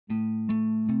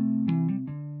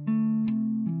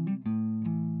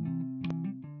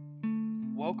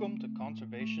Welcome to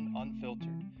Conservation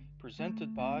Unfiltered,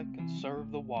 presented by Conserve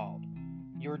the Wild,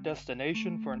 your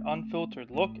destination for an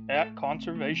unfiltered look at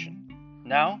conservation.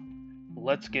 Now,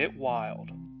 let's get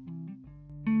wild.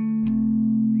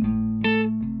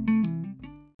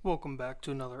 Welcome back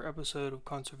to another episode of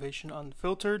Conservation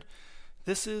Unfiltered.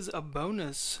 This is a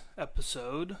bonus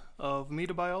episode of Meet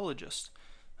a Biologist.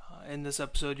 In this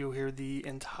episode, you'll hear the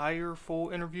entire full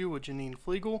interview with Janine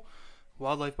Flegel,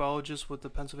 wildlife biologist with the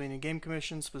Pennsylvania Game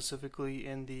Commission, specifically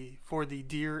for the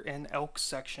deer and elk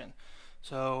section.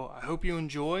 So I hope you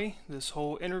enjoy this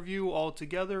whole interview all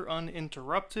together,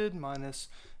 uninterrupted, minus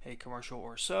a commercial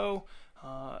or so,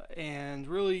 and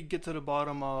really get to the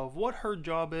bottom of what her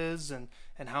job is and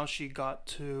how she got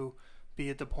to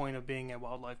be at the point of being a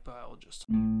wildlife biologist.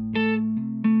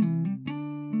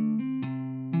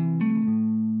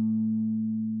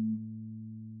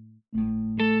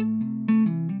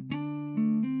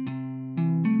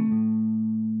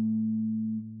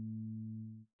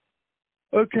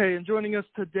 Okay, and joining us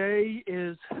today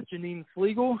is Janine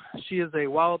Flegel. She is a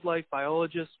wildlife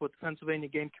biologist with the Pennsylvania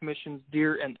Game Commission's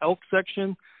Deer and Elk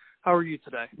section. How are you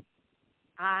today?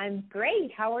 I'm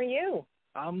great. How are you?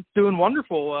 I'm doing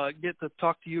wonderful. Get to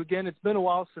talk to you again. It's been a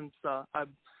while since I've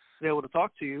been able to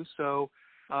talk to you, so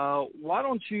why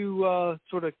don't you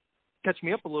sort of catch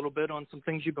me up a little bit on some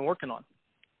things you've been working on?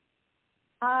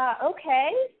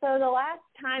 Okay, so the last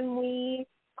time we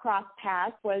cross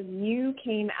paths was you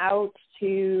came out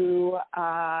to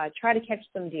try to catch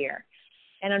some deer.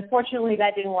 And unfortunately,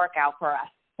 that didn't work out for us.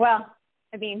 Well,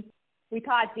 I mean, we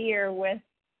caught deer with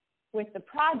the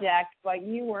project, but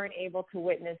you weren't able to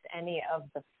witness any of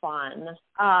the fun.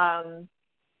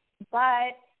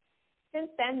 But since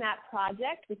then, that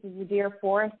project, which is the Deer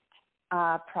Forest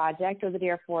project or the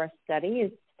Deer Forest study,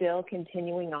 is still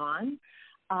continuing on.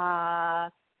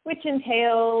 Which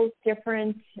entails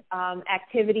different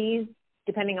activities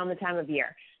depending on the time of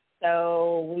year.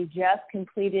 So we just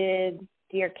completed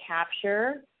deer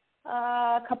capture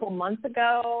a couple months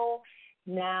ago.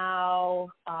 Now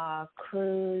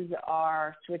crews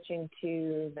are switching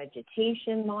to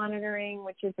vegetation monitoring,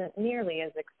 which isn't nearly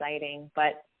as exciting,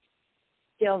 but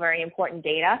still very important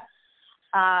data.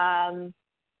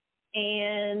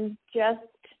 And just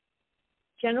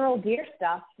general deer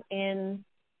stuff in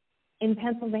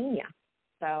Pennsylvania.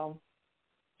 So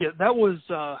yeah, that was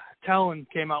Talon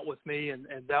came out with me, and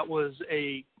that was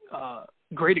a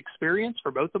great experience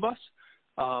for both of us.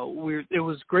 It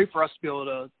was great for us to be able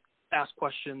to ask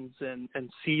questions and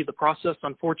see the process.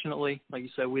 Unfortunately, like you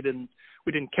said, we didn't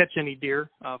catch any deer.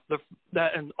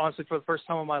 And honestly, for the first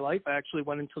time in my life, I actually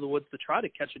went into the woods to try to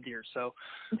catch a deer. So,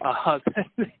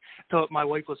 so my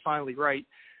wife was finally right.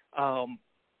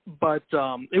 But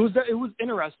it was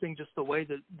interesting just the way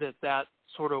that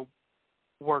sort of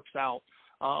works out.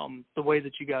 The way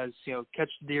that you guys catch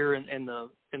deer in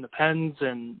the pens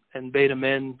and bait them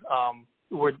in.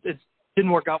 Where it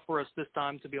didn't work out for us this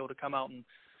time to be able to come out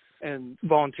and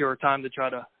volunteer our time to try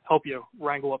to help you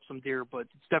wrangle up some deer. But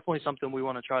it's definitely something we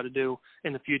want to try to do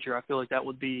in the future. I feel like that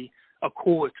would be a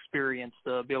cool experience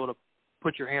to be able to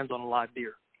put your hands on a live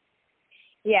deer.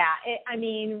 Yeah,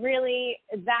 really,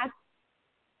 that's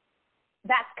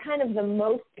kind of the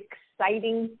most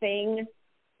exciting thing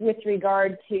with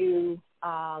regard to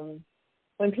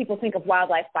when people think of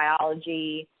wildlife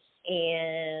biology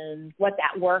and what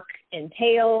that work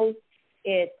entails.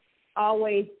 It's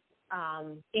always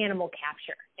animal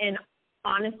capture. And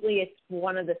honestly, it's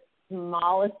one of the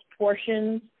smallest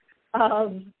portions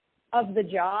of the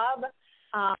job,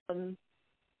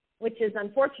 which is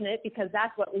unfortunate because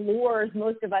that's what lures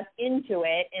most of us into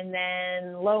it. And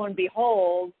then lo and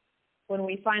behold, when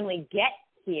we finally get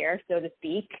here, so to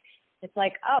speak, it's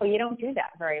like, oh, you don't do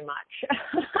that very much.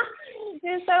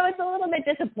 And so it's a little bit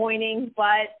disappointing,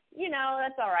 but,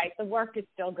 that's all right. The work is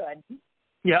still good.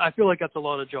 Yeah, I feel like that's a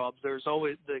lot of jobs. There's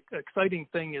always the exciting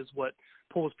thing is what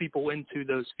pulls people into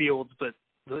those fields, but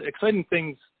the exciting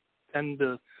things tend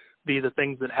to be the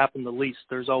things that happen the least.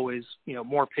 There's always,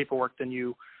 more paperwork than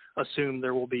you assume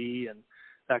there will be and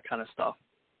that kind of stuff.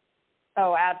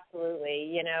 Oh,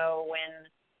 absolutely.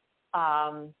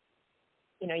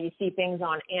 When you see things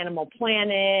on Animal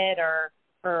Planet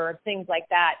or things like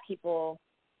that, people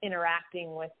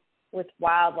interacting with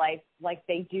wildlife like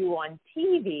they do on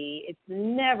TV. It's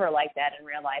never like that in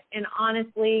real life. And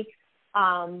honestly,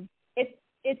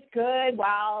 it's good.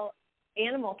 While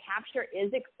animal capture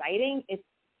is exciting, it's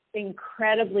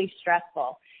incredibly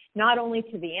stressful, not only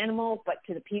to the animal, but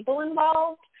to the people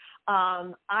involved.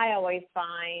 I always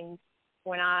find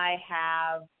when I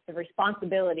have the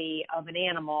responsibility of an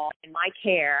animal in my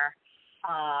care,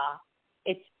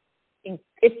 it's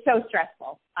it's so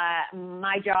stressful.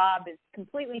 My job is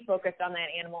completely focused on that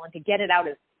animal and to get it out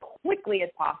as quickly as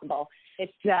possible.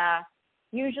 It's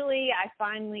usually I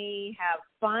finally have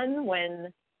fun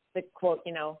when the quote,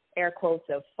 air quotes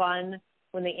of fun,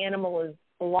 when the animal is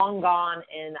long gone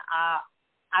and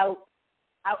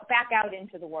back out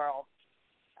into the world.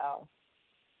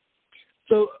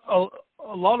 So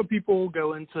a lot of people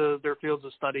go into their fields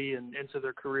of study and into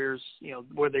their careers,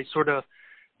 where they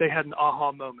had an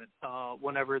aha moment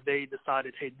whenever they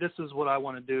decided, hey, this is what I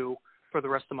want to do for the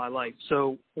rest of my life.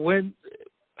 So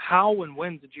how and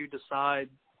when did you decide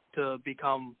to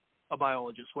become a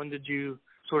biologist? When did you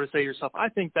sort of say to yourself, I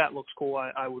think that looks cool,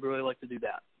 I would really like to do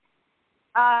that?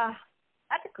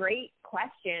 That's a great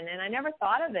question, and I never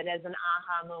thought of it as an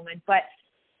aha moment, but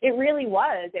it really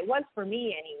was. It was for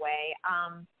me anyway.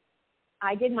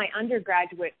 I did my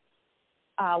undergraduate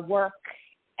work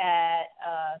at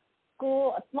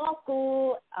a small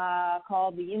school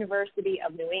called the University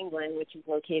of New England, which is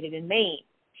located in Maine.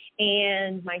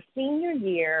 And my senior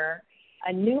year,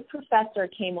 a new professor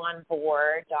came on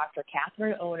board, Dr.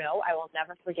 Catherine Ono. I will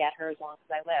never forget her as long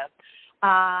as I live.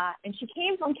 And she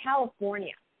came from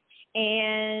California.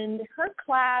 And her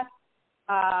class,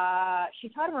 she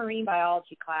taught a marine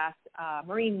biology class,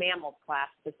 marine mammals class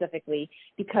specifically,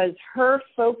 because her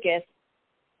focus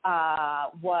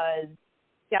was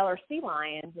stellar sea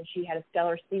lions, and she had a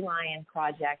stellar sea lion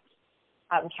project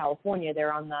out in California.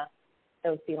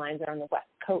 Those sea lions are on the West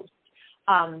Coast.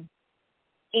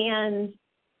 And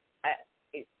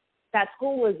that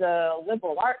school was a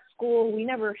liberal arts school. We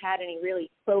never had any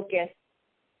really focused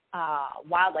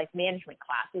wildlife management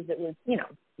classes. It was,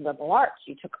 liberal arts.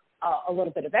 You took a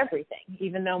little bit of everything,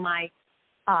 even though my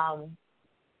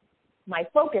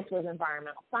focus was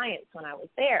environmental science when I was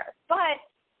there. But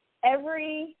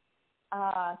every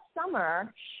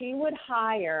summer, she would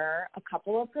hire a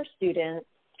couple of her students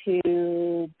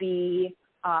to be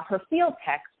her field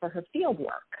techs for her field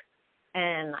work.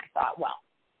 And I thought, well,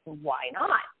 why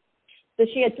not? So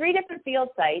she had 3 different field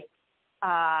sites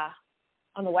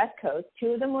on the West Coast.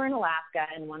 2 of them were in Alaska,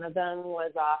 and one of them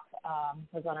was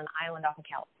on an island off of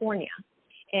California.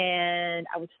 And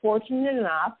I was fortunate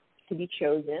enough to be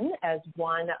chosen as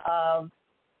one of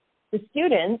the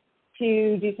students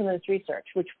to do some of this research,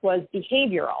 which was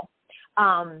behavioral.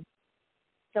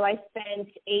 So I spent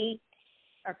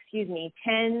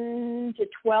 10 to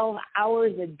 12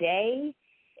 hours a day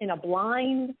in a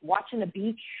blind watching a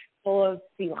beach full of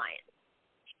sea lions.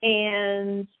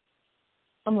 And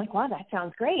I'm like, wow, that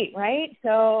sounds great, right?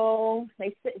 So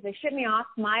they shipped me off.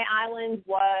 My island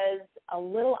was a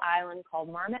little island called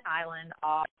Marmot Island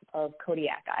off of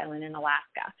Kodiak Island in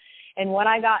Alaska. And what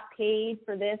I got paid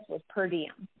for this was per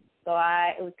diem. So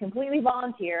it was completely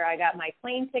volunteer. I got my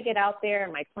plane ticket out there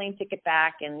and my plane ticket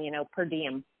back and, per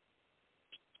diem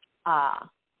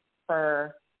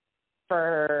for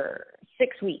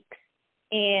 6 weeks.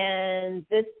 And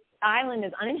this island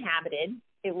is uninhabited.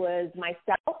 It was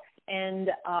myself and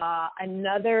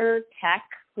another tech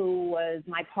who was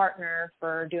my partner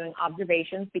for doing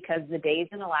observations because the days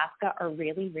in Alaska are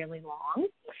really, really long.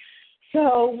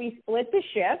 So we split the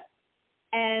shift,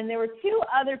 and there were 2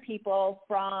 other people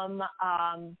from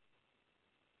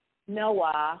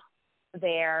NOAA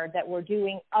there that were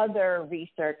doing other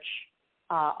research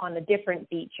on a different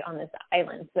beach on this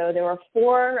island. So there were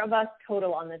 4 of us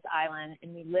total on this island,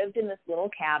 and we lived in this little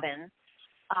cabin.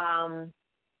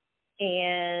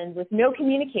 And with no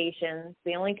communications,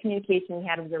 the only communication we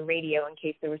had was a radio in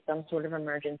case there was some sort of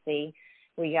emergency.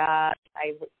 I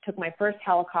took my first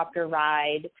helicopter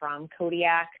ride from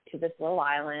Kodiak to this little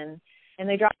island, and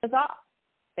they dropped us off.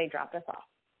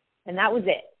 And that was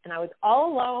it. And I was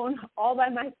all alone, all by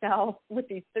myself with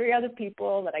these 3 other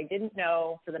people that I didn't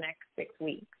know for the next 6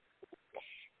 weeks.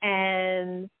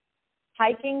 And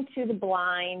hiking to the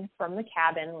blind from the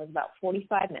cabin was about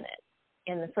 45 minutes.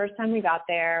 And the first time we got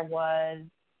there was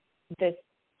this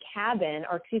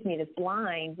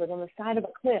blind was on the side of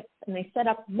a cliff, and they set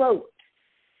up ropes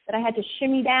that I had to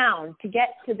shimmy down to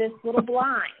get to this little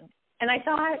blind. And I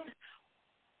thought,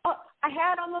 I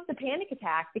had almost a panic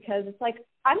attack because it's like,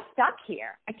 I'm stuck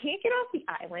here. I can't get off the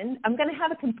island. I'm going to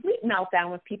have a complete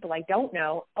meltdown with people I don't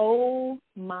know. Oh,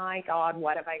 my God,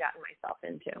 what have I gotten myself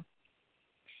into?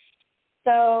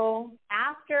 So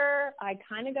after I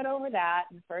kind of got over that,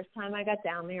 the first time I got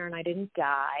down there and I didn't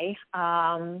die,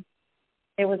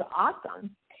 it was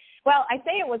awesome. Well, I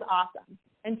say it was awesome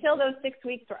until those 6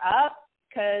 weeks were up,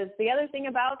 because the other thing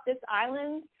about this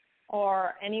island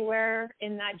or anywhere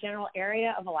in that general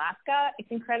area of Alaska, it's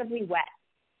incredibly wet.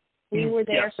 We were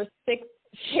there for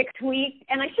 6 weeks.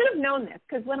 And I should have known this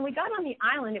because when we got on the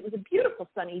island, it was a beautiful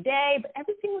sunny day, but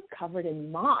everything was covered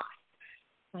in moss.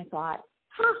 And I thought,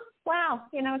 wow,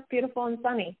 it's beautiful and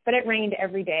sunny. But it rained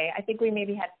every day. I think we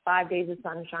maybe had 5 days of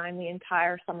sunshine the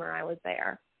entire summer I was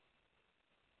there.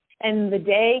 And the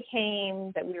day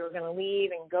came that we were going to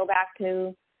leave and go back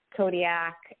to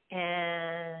Kodiak,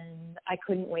 and I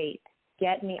couldn't wait.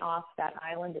 Get me off that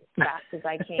island as fast as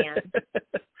I can.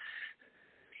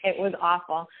 It was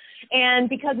awful. And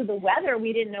because of the weather,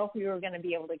 we didn't know if we were going to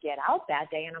be able to get out that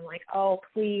day. And I'm like, oh,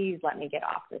 please let me get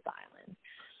off this island.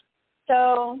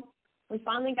 So we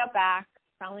finally got back,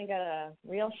 finally got a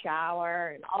real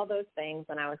shower and all those things,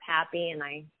 and I was happy. And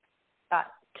I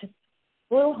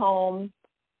flew home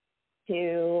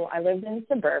I lived in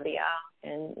suburbia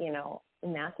and,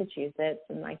 in Massachusetts.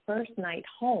 And my first night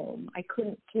home, I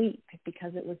couldn't sleep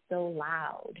because it was so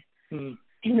loud. Mm.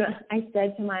 And I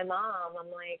said to my mom,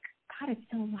 I'm like, God, it's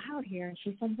so loud here. And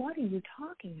she said, what are you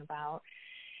talking about?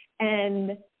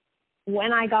 And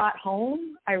when I got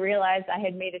home, I realized I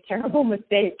had made a terrible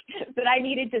mistake, that I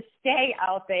needed to stay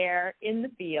out there in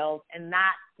the field, and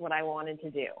that's what I wanted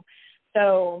to do.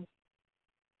 So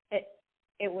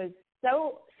it was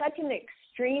such an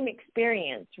extreme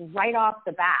experience right off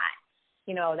the bat.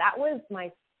 That was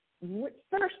my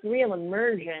first real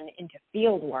immersion into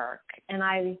field work. And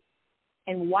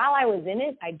while I was in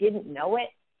it, I didn't know it.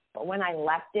 But when I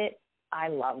left it, I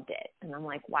loved it. And I'm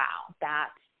like, wow,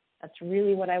 that's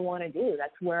really what I want to do.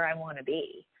 That's where I want to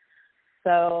be.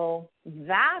 So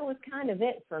that was kind of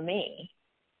it for me.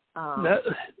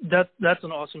 That's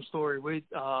an awesome story. We,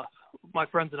 my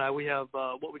friends and I, we have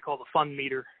what we call the fun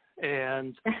meter.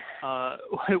 And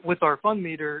with our fun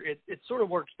meter, it sort of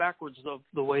works backwards of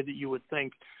the way that you would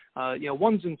think.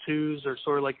 Ones and twos are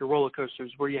sort of like your roller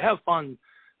coasters, where you have fun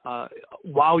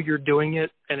while you're doing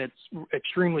it, and it's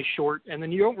extremely short, and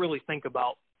then you don't really think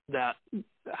about that,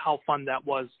 how fun that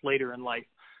was later in life.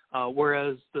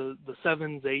 Whereas the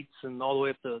 7s, 8s, and all the way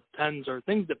up to 10s are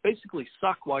things that basically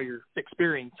suck while you're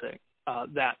experiencing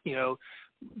that,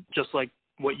 just like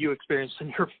what you experienced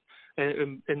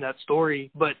in that story,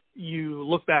 but you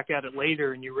look back at it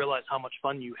later and you realize how much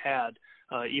fun you had,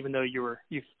 even though you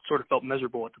sort of felt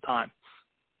miserable at the time.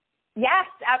 Yes,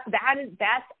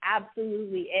 that's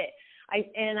absolutely it.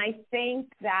 I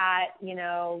think that,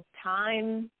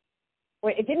 time,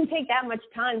 it didn't take that much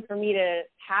time for me to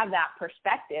have that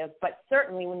perspective, but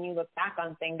certainly when you look back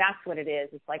on things, that's what it is.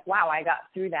 It's like, wow, I got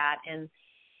through that. And,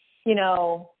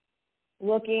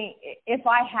 if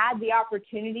I had the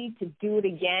opportunity to do it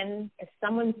again, if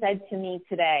someone said to me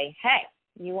today, hey,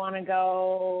 you want to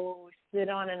go sit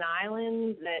on an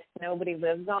island that nobody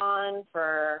lives on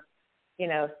for,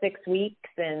 6 weeks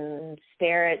and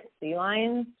stare at sea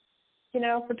lions,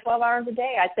 for 12 hours a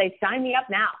day, I'd say, sign me up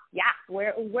now. Yeah.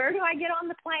 Where do I get on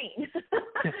the plane?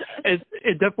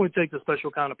 It definitely takes a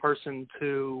special kind of person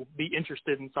to be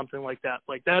interested in something like that.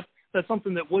 That's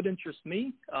something that would interest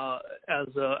me as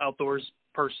an outdoors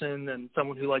person and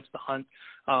someone who likes to hunt.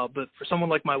 But for someone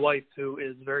like my wife, who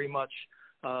is very much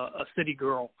a city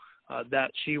girl,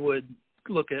 that she would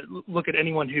look at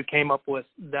anyone who came up with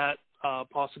that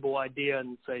possible idea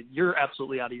and say, you're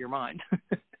absolutely out of your mind.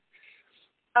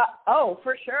 Oh,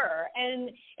 for sure. And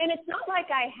it's not like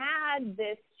I had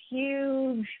this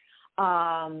huge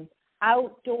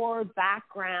outdoor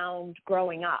background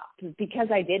growing up, because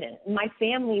I didn't. My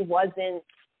family wasn't,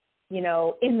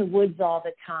 in the woods all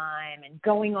the time and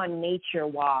going on nature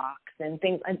walks and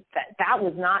things. That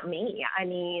was not me. I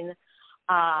mean,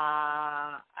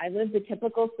 I lived a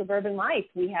typical suburban life.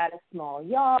 We had a small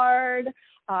yard.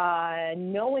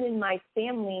 No one in my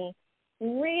family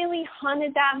really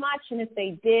hunted that much, and if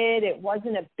they did, it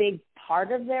wasn't a big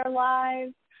part of their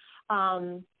lives.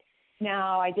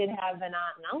 Now, I did have an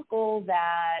aunt and uncle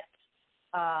that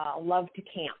loved to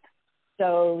camp,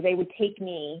 so they would take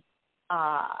me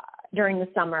during the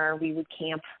summer. We would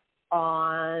camp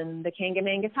on the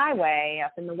Kangamangas Highway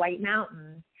up in the White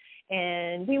Mountains,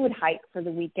 and we would hike for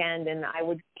the weekend, and I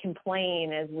would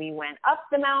complain as we went up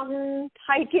the mountain,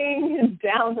 hiking, and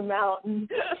down the mountain.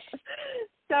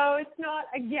 So it's not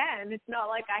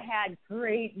like I had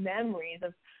great memories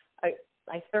of,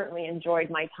 I certainly enjoyed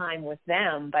my time with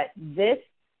them, but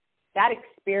that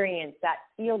experience, that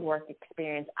fieldwork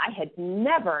experience, I had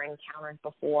never encountered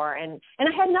before, and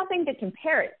I had nothing to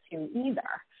compare it to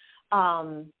either.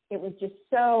 It was just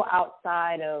so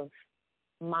outside of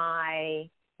my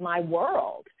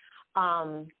world.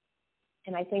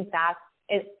 And I think that's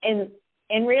it,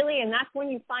 and really, and that's when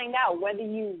you find out whether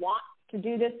you want to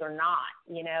do this or not,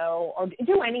 or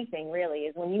do anything really,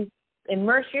 is when you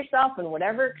immerse yourself in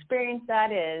whatever experience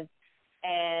that is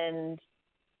and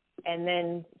and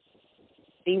then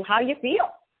see how you feel.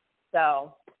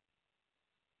 So.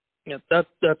 Yeah,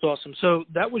 that's awesome. So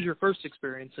that was your first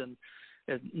experience, and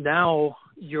now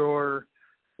you're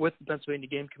with the Pennsylvania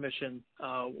Game Commission.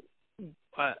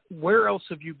 Where else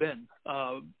have you been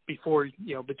before,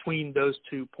 between those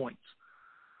 2 points?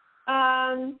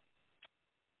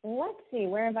 Let's see,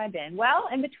 where have I been? Well,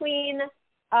 in between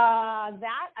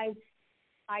that,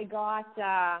 I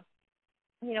got,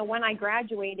 when I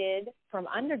graduated from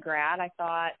undergrad, I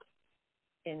thought,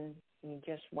 and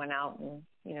just went out and,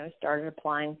 started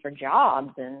applying for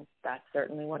jobs, and that's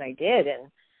certainly what I did.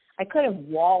 And I could have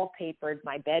wallpapered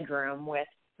my bedroom with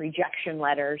rejection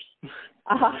letters.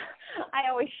 I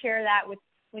always share that with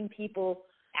when people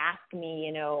ask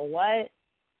me,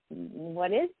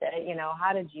 what is it?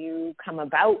 How did you come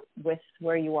about with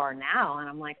where you are now? And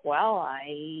I'm like, well, I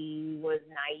was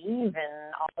naive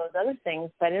and all those other things,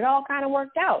 but it all kind of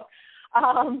worked out.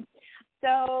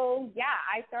 So yeah,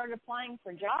 I started applying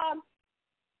for jobs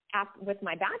with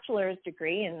my bachelor's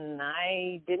degree, and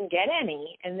I didn't get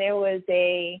any. And there was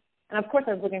and of course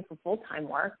I was looking for full-time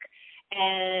work,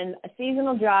 and a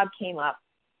seasonal job came up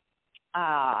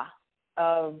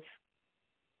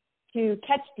to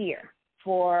catch deer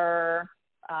for,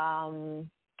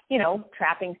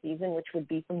 trapping season, which would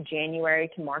be from January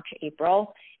to March,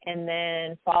 April, and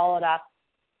then followed up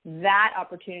that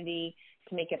opportunity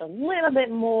to make it a little bit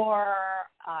more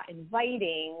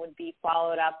inviting would be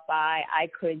followed up by I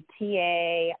could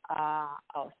TA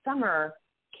a summer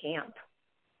camp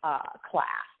class.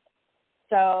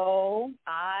 So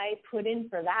I put in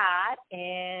for that,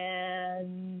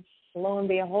 and lo and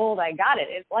behold, I got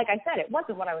it. Like I said, it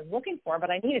wasn't what I was looking for, but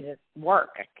I needed to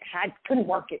work. I couldn't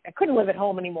work it. I couldn't live at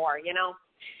home anymore,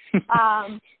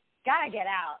 Gotta get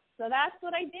out. So that's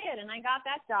what I did, and I got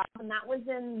that job, and that was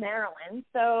in Maryland.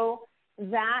 So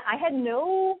that I had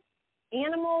no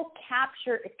animal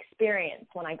capture experience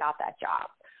when I got that job,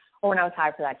 or when I was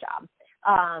hired for that job.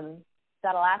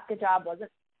 That Alaska job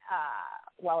wasn't,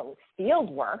 it was field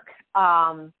work.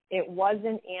 It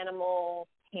wasn't animal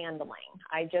handling.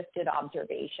 I just did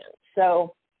observations.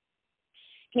 So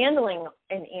handling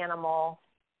an animal,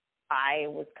 I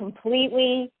was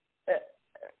completely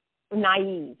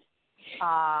naive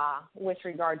with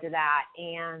regard to that.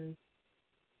 And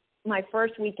my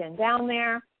first weekend down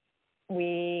there,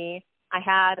 I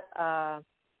had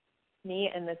me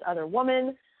and this other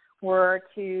woman were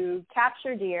to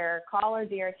capture deer, collar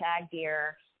deer, tag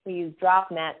deer. We used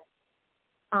drop nets.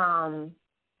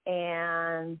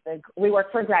 And we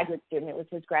worked for a graduate student. It was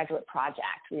his graduate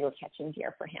project. We were catching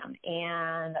deer for him.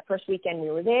 And the first weekend we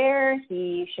were there,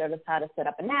 he showed us how to set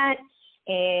up a net,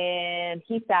 and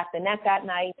he sat the net that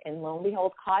night, and lo and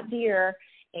behold, caught deer,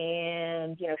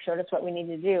 and showed us what we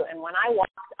needed to do. And when I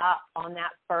walked up on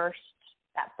that first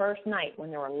night, when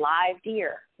there were live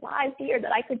deer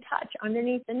that I could touch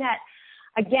underneath the net,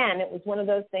 again, it was one of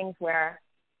those things where,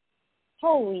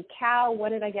 holy cow, what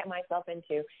did I get myself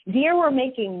into? Deer were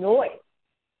making noise,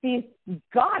 these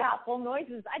god-awful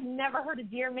noises. I'd never heard a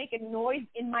deer make a noise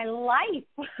in my life.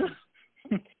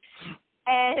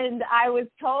 And I was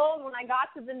told when I got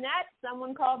to the net,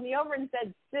 someone called me over and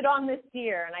said, sit on this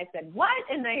deer. And I said, what?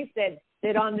 And they said,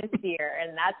 sit on this deer.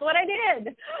 And that's what I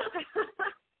did.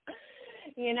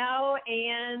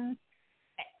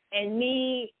 And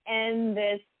me and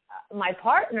my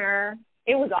partner,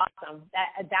 it was awesome.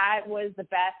 That was the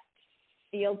best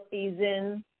field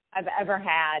season I've ever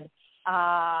had.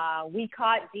 We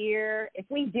caught deer. If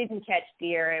we didn't catch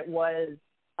deer, it was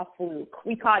a fluke.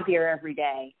 We caught deer every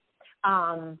day.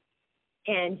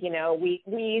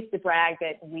 We used to brag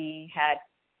that we had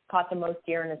caught the most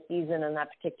deer in a season in that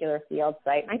particular field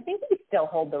site. And I think we still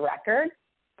hold the record,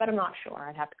 but I'm not sure.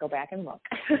 I'd have to go back and look.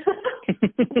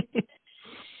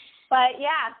 But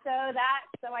yeah, so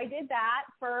I did that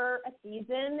for a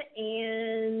season,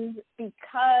 and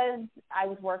because I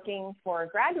was working for a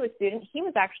graduate student, he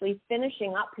was actually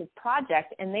finishing up his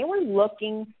project, and they were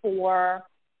looking for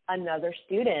another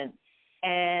student.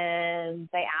 And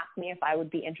they asked me if I would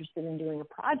be interested in doing a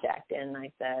project, and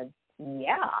I said,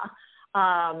 yeah.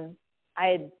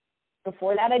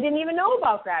 Before that, I didn't even know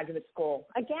about graduate school.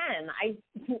 Again,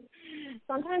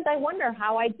 sometimes I wonder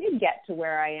how I did get to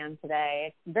where I am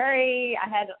today. I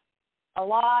had a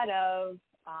lot of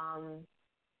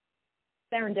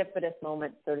serendipitous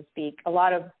moments, so to speak, a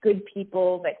lot of good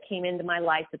people that came into my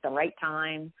life at the right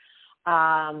time.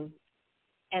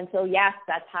 And so, yes,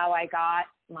 that's how I got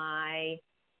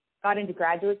into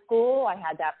graduate school. I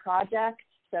had that project,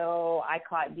 so I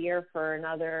caught deer for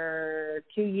another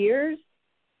 2 years.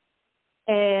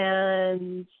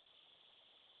 And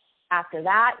after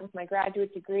that, with my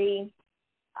graduate degree,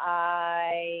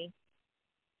 I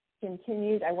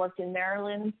continued. I worked in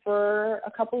Maryland for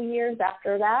a couple years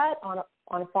after that on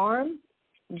a farm,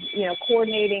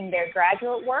 coordinating their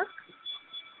graduate work.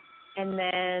 And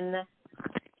then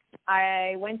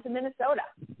I went to Minnesota.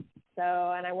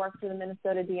 And I worked for the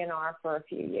Minnesota DNR for a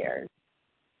few years,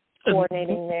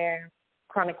 coordinating their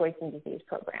chronic wasting disease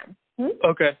program.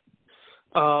 Okay.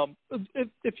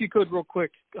 If you could, real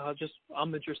quick, just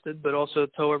I'm interested, but also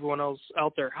tell everyone else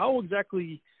out there, how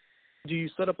exactly do you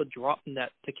set up a drop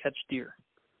net to catch deer?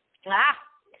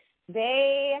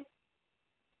 They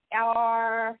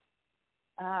are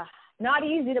not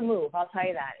easy to move, I'll tell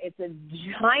you that. It's a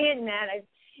giant net,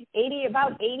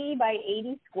 about 80 by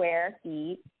 80 square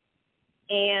feet,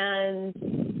 and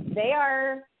they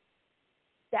are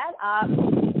set up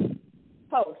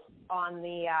posts on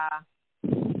the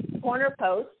corner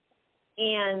posts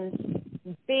and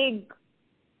big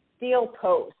steel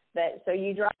posts so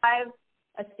you drive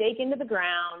a stake into the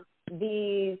ground.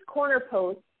 These corner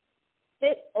posts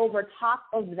sit over top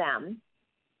of them,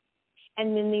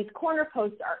 and then these corner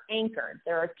posts are anchored.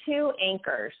 There are 2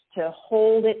 anchors to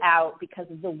hold it out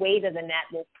because of the weight of the net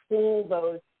will pull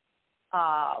those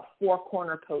 4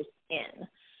 corner posts in.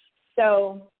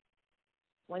 So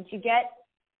once you get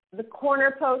the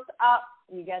corner posts up,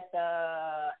 you get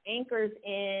the anchors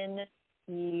in,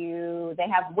 they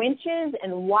have winches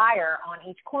and wire on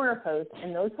each corner post,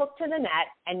 and those hook to the net,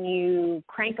 and you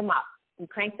crank them up. You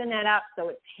crank the net up so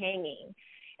it's hanging.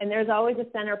 And there's always a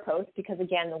center post because,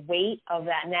 again, the weight of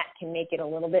that net can make it a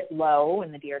little bit low,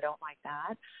 and the deer don't like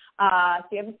that.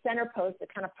 So you have a center post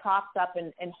that kind of props up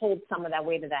and holds some of that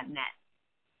weight of that net.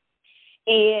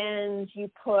 And you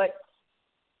put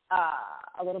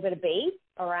a little bit of bait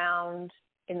around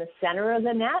in the center of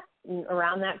the net,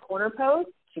 around that corner post,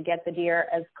 to get the deer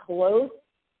as close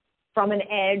from an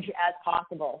edge as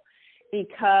possible.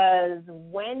 Because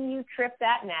when you trip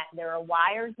that net, there are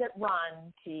wires that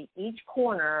run to each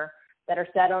corner that are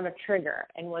set on a trigger.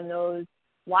 And when those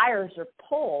wires are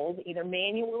pulled, either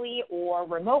manually or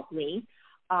remotely,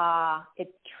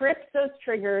 it trips those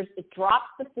triggers, it drops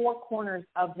the 4 corners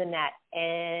of the net,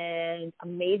 and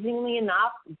amazingly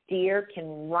enough, deer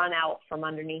can run out from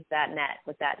underneath that net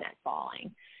with that net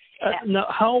falling. Now,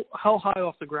 how high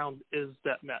off the ground is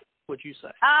that net, would you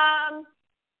say?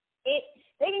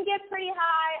 They can get pretty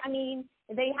high. I mean,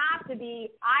 I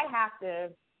have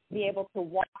to be able to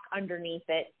walk underneath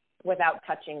it without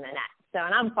touching the net. So,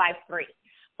 and I'm 5'3",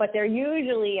 but they're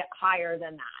usually higher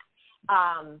than that.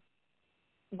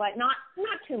 But not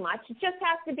too much. It just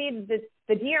has to be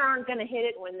the deer aren't going to hit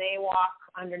it when they walk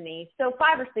underneath. So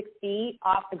 5 or 6 feet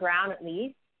off the ground at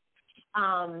least.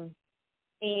 And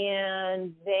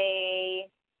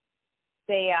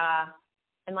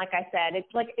and like I said,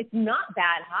 it's not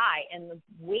that high, and the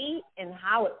weight and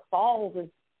how it falls is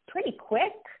pretty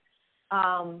quick.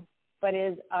 But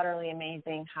it is utterly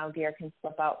amazing how deer can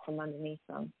slip out from underneath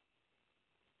them.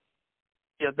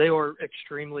 Yeah, they are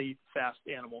extremely fast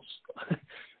animals.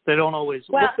 They don't always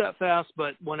look that fast,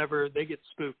 but whenever they get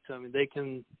spooked, I mean, they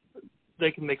can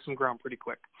make some ground pretty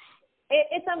quick.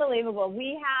 It's unbelievable.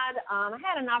 I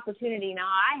had an opportunity. Now,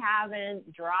 I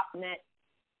didn't drop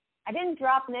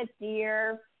net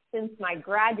deer since my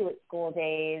graduate school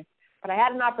days, but I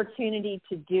had an opportunity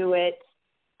to do it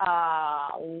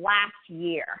last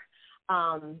year.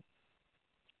 And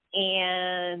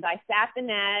I sat the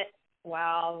net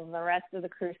while the rest of the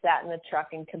crew sat in the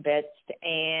truck and kibitzed,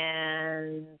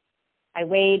 and I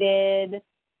waited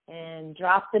and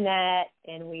dropped the net,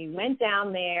 and we went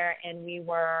down there, and we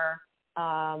were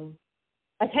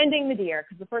attending the deer,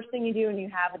 because the first thing you do when you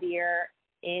have a deer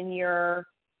in your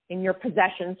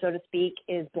possession, so to speak,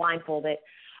 is blindfold it,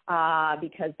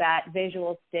 because that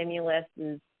visual stimulus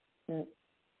is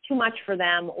too much for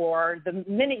them, or as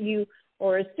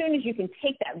soon as you can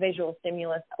take that visual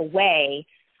stimulus away,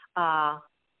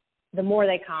 the more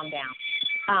they calm down.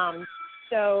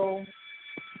 So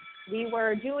we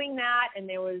were doing that, and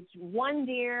there was one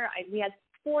deer. We had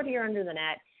 4 deer under the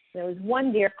net. There was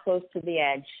one deer close to the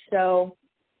edge. So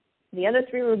the other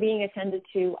 3 were being attended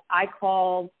to. I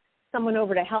called someone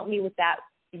over to help me with that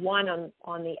one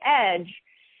on the edge.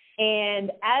 And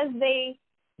as they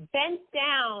bent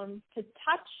down to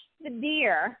touch the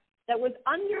deer that was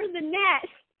under the net,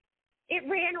 it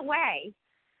ran away.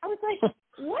 I was like,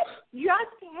 what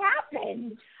just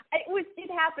happened? It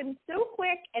happened so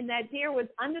quick, and that deer was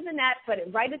under the net,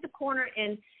 but right at the corner.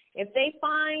 And if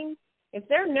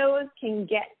their nose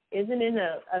isn't in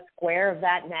a square of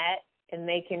that net, and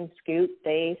they can scoot,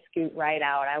 they scoot right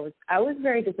out. I was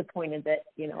very disappointed that,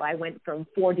 I went from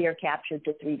 4 deer captured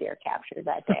to 3 deer captured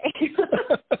that day.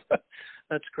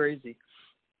 That's crazy.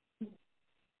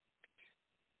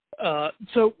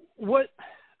 So what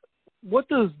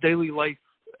does daily life,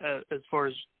 as far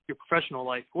as your professional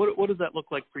life, what does that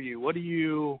look like for you?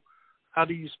 How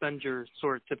do you spend your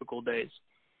sort of typical days?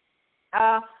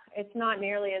 It's not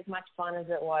nearly as much fun as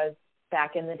it was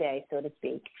back in the day, so to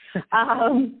speak.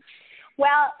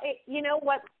 Well, you know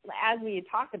what, as we had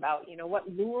talked about, you know, what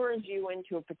lures you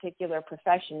into a particular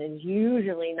profession is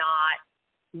usually not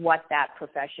what that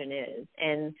profession is.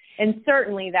 And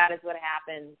certainly that is what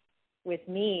happens with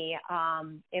me.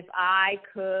 If I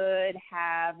could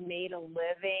have made a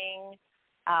living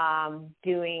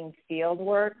doing field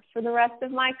work for the rest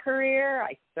of my career,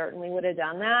 I certainly would have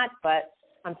done that. But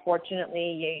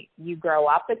unfortunately, you grow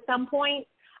up at some point.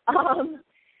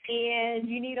 And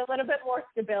you need a little bit more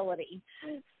stability.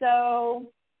 So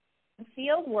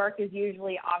field work is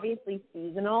usually obviously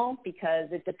seasonal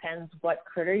because it depends what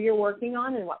critter you're working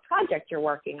on and what project you're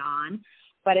working on,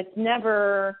 but it's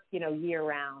never, you know, year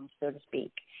round, so to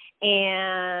speak.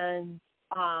 And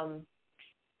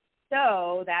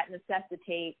so that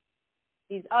necessitates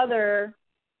these other,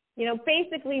 you know,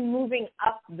 basically moving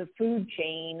up the food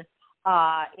chain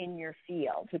in your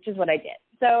field, which is what I did.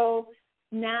 So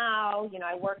now, you know,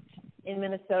 I worked in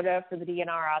Minnesota for the DNR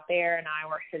out there, and I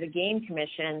worked for the Game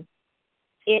Commission.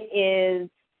 It is,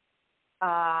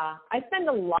 I spend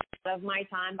a lot of my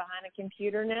time behind a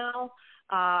computer now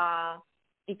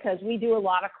because we do a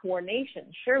lot of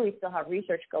coordination. Sure, we still have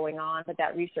research going on, but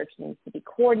that research needs to be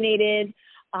coordinated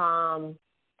and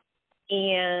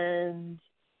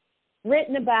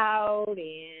written about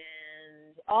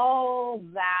and all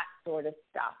that sort of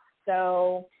stuff.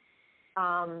 So,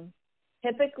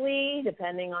 typically,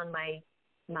 depending on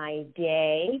my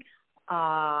day,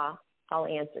 I'll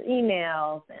answer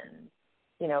emails and,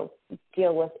 you know,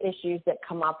 deal with issues that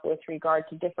come up with regard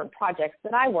to different projects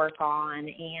that I work on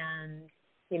and,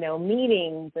 you know,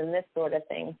 meetings and this sort of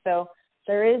thing. So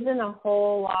there isn't a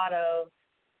whole lot of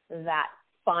that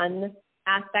fun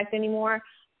aspect anymore.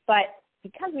 But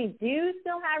because we do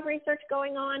still have research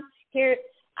going on here,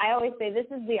 I always say this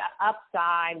is the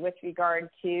upside with regard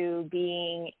to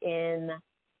being in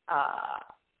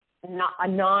a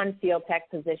non-field tech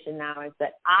position now, is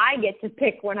that I get to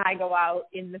pick when I go out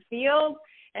in the field.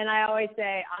 And I always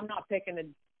say I'm not picking a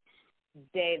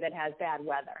day that has bad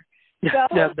weather. Yeah,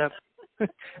 so,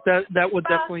 that would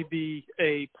definitely be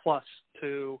a plus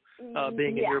to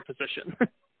being in your position.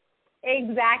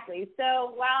 Exactly.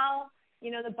 So, well, you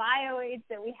know, the bioaids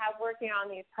that we have working on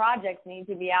these projects need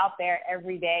to be out there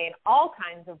every day in all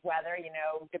kinds of weather, you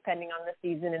know, depending on the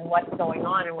season and what's going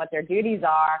on and what their duties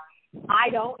are. I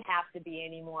don't have to be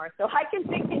anymore. So I can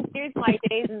pick and choose my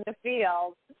days in the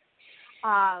field.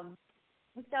 And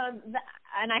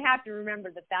I have to remember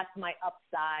that that's my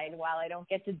upside. While I don't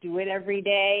get to do it every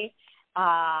day,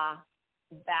 that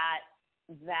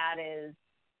is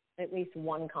at least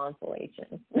one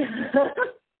consolation.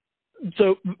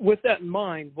 So with that in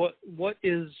mind, what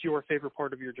is your favorite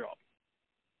part of your job?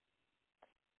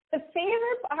 The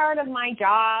favorite part of my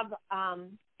job,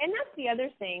 and that's the other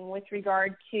thing with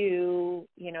regard to,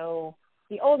 you know,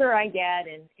 the older I get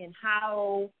and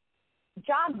how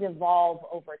jobs evolve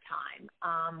over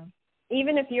time.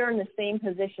 Even if you're in the same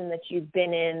position that you've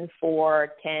been in for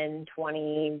 10,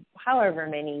 20, however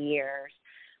many years,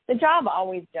 the job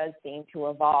always does seem to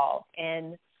evolve.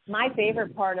 And my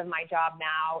favorite part of my job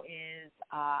now is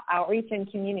outreach and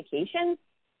communication.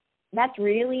 That's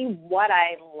really what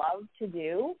I love to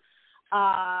do.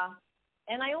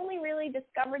 And I only really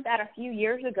discovered that a few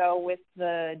years ago with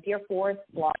the Deer Forest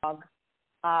blog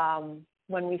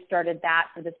when we started that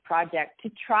for this project, to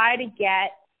try to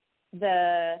get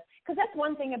because that's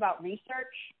one thing about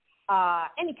research,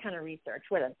 any kind of research,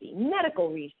 whether it be medical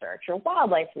research or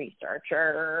wildlife research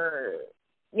or,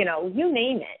 you know, you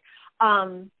name it.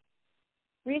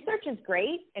 Research is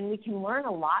great and we can learn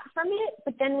a lot from it,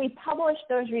 but then we publish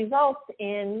those results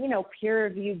in, you know,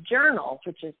 peer-reviewed journals,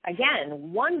 which is,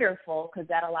 again, wonderful because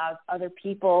that allows other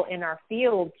people in our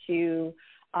field to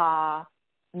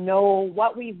know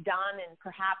what we've done and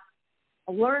perhaps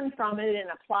learn from it and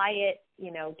apply it,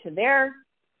 you know, to their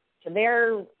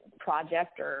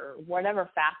project or whatever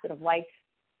facet of life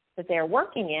that they're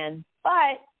working in.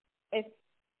 But if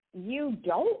you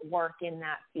don't work in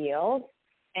that field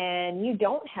and you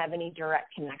don't have any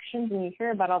direct connections and you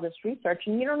hear about all this research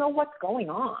and you don't know what's going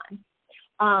on,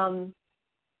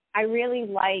 I really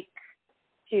like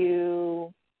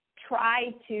to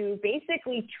try to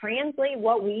basically translate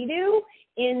what we do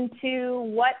into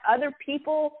what other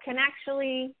people can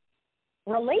actually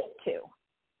relate to.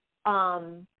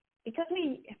 Because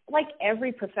we, like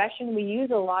every profession, we use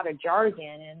a lot of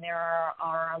jargon and there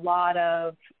are a lot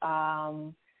of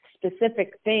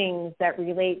specific things that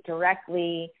relate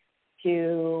directly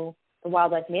to the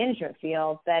wildlife management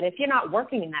field that if you're not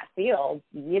working in that field,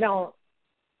 you don't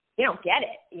get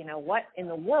it. You know, what in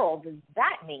the world does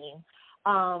that mean?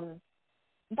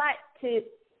 But to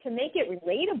make it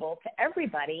relatable to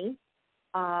everybody,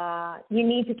 you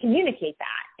need to communicate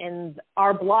that. And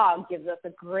our blog gives us a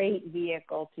great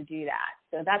vehicle to do that.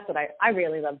 So that's what I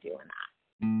really love doing that.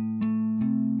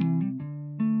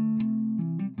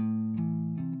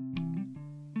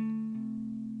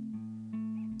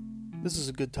 This is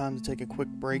a good time to take a quick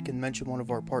break and mention one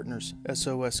of our partners,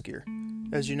 SOS Gear.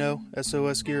 As you know,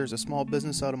 SOS Gear is a small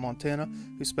business out of Montana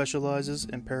who specializes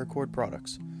in paracord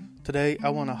products. Today, I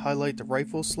want to highlight the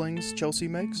rifle slings Chelsea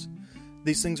makes.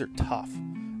 These things are tough.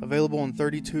 Available in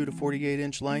 32 to 48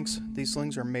 inch lengths, these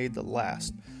slings are made to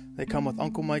last. They come with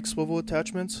Uncle Mike swivel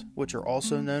attachments, which are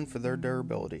also known for their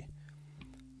durability.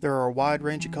 There are a wide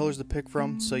range of colors to pick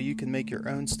from, so you can make your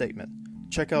own statement.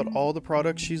 Check out all the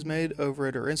products she's made over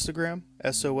at her Instagram,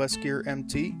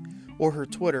 SOSGearMT, or her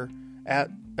Twitter,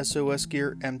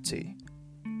 @SOSGearMT.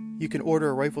 You can order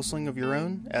a rifle sling of your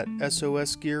own at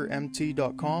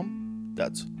SOSGearMT.com.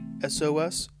 That's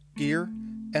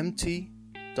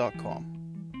SOSGearMT.com.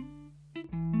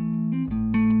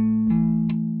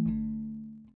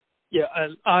 Yeah,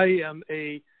 and I am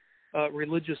a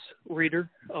religious reader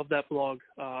of that blog.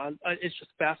 It's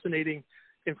just fascinating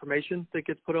information that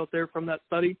gets put out there from that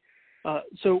study. But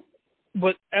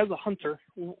as a hunter,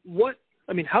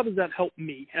 how does that help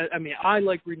me? I mean, I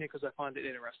like reading it because I find it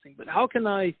interesting, but how can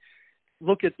I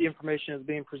look at the information that's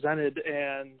being presented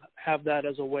and have that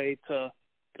as a way to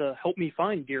help me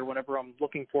find deer whenever I'm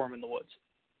looking for them in the woods?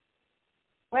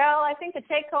 Well, I think the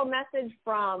take-home message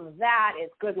from that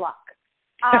is good luck.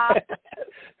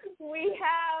 We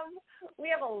have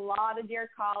a lot of deer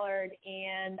collared,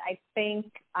 and I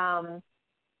think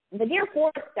the Deer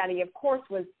Forest study, of course,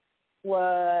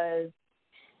 was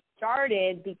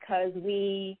started because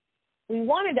we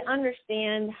wanted to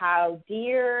understand how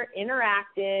deer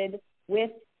interacted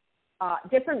with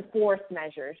different forest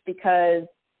measures, because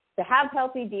to have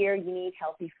healthy deer, you need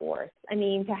healthy forests. I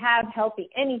mean, to have healthy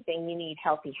anything, you need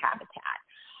healthy habitat.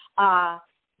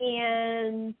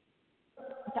 And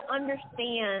to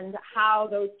understand how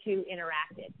those two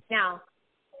interacted. Now,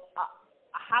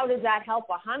 how does that help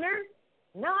a hunter?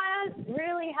 Not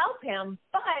really help him,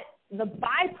 but the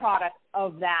byproduct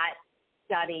of that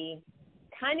study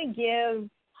kind of gives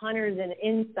hunters an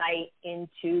insight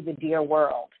into the deer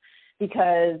world,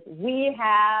 because we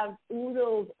have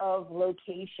oodles of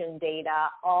location data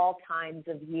all times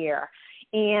of year.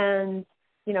 And,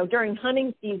 you know, during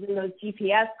hunting season, those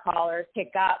GPS collars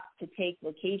pick up to take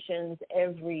locations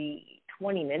every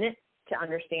 20 minutes to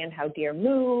understand how deer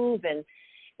move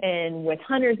and with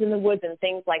hunters in the woods and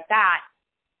things like that.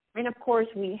 And, of course,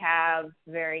 we have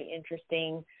very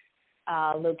interesting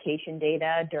location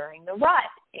data during the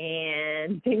rut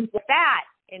and things like that.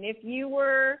 And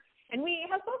we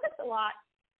have focused a lot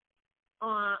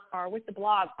with the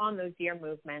blog on those deer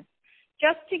movements,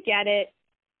 just to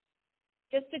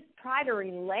try to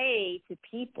relay to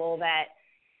people that,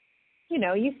 you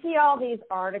know, you see all these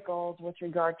articles with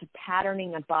regard to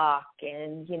patterning a buck,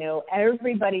 and, you know,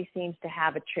 everybody seems to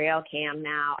have a trail cam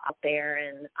now out there,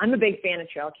 and I'm a big fan of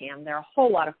trail cam. They're a whole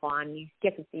lot of fun. You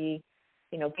get to see,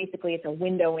 you know, basically it's a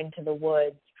window into the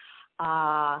woods.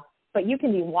 But you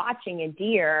can be watching a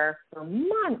deer for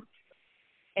months,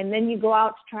 and then you go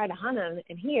out to try to hunt him,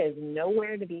 and he is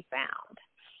nowhere to be found.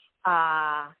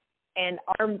 And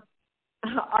our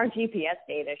GPS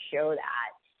data show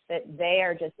that they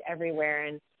are just everywhere.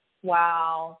 And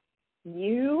while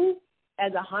you,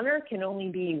 as a hunter, can only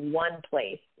be one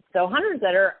place, so hunters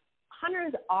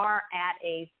are at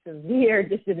a severe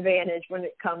disadvantage when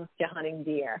it comes to hunting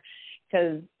deer,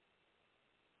 because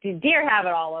deer have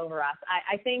it all over us.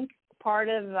 I think part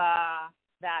of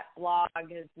that blog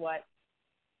is what,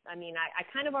 I mean, I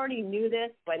kind of already knew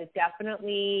this, but it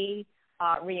definitely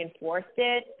reinforced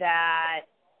it, that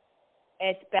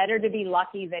it's better to be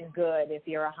lucky than good if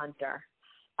you're a hunter.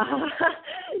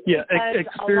 Yeah,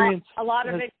 experience. A lot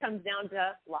of it comes down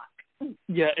to luck.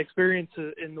 Yeah, experience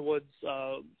in the woods,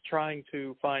 trying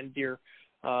to find deer,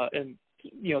 and,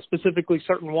 you know, specifically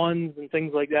certain ones and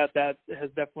things like that. That has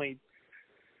definitely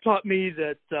taught me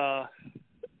that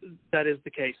that is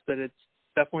the case. That it's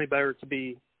definitely better to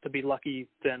be lucky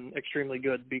than extremely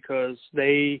good, because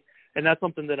and that's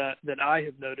something that I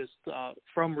have noticed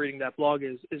from reading that blog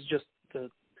is just the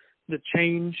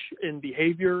change in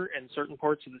behavior in certain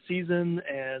parts of the season,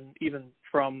 and even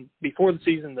from before the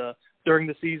season to during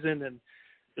the season, and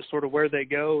just sort of where they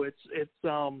go.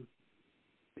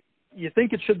 you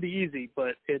think it should be easy,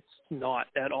 but it's not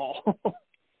at all.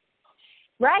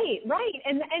 Right.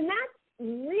 And that's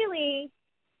really,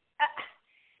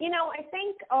 I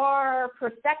think our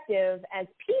perspective as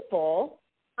people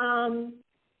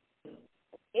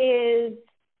is,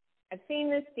 I've seen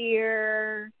this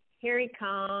deer, here he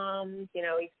comes,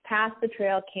 he's past the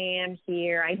trail cam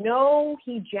here. I know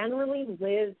he generally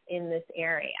lives in this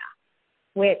area,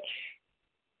 which,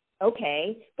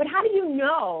 okay, but how do you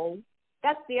know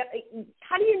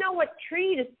how do you know what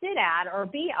tree to sit at or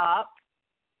be up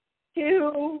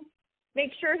to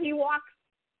make sure he walks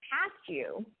past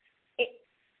you?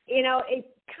 It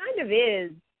kind of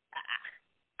is,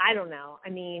 I don't know. I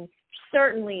mean,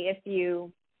 certainly if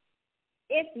you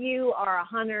are a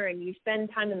hunter and you spend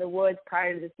time in the woods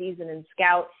prior to the season and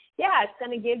scout, yeah, it's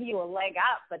going to give you a leg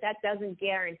up, but that doesn't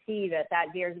guarantee that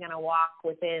deer is going to walk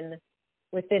within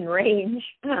range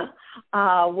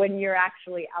when you're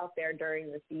actually out there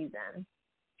during the season.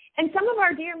 And some of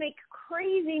our deer make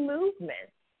crazy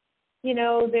movements.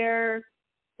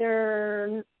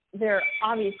 They're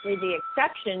obviously the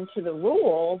exception to the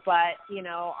rule, but,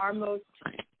 our most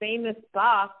famous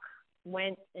buck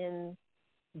went and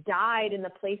died in the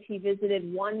place he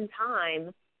visited one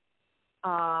time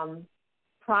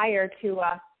prior to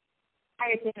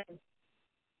him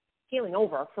healing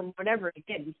over from whatever he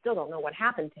did. We still don't know what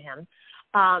happened to him.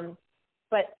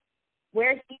 But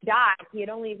where he died, he had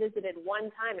only visited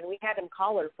one time, and we had him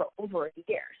collared for over a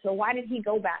year. So why did he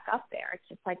go back up there? It's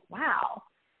just like, wow.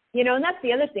 And that's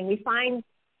the other thing. We find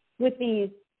with these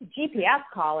GPS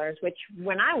collars, which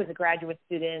when I was a graduate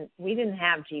student, we didn't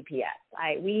have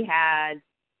GPS. We had,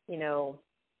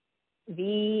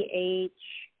 VHF.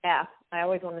 I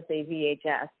always want to say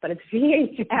VHS, but it's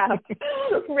VHF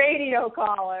radio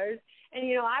collars. And,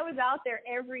 I was out there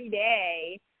every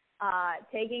day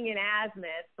taking an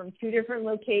azimuth from two different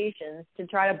locations to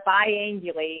try to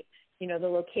biangulate, the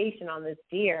location on this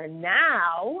deer.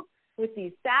 Now, with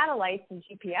these satellites and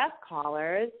GPS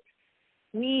collars,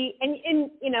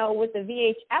 with the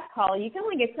VHF collar, you can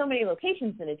only get so many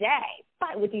locations in a day.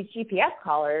 But with these GPS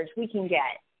collars, we can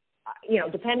get,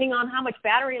 depending on how much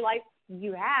battery life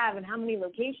you have and how many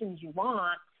locations you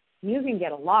want, you can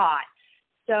get a lot.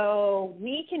 So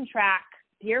we can track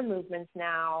deer movements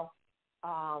now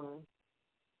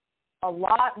a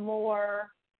lot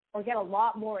more, or get a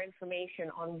lot more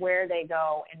information on where they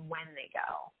go and when they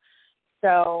go.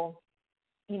 So,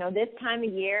 this time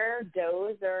of year,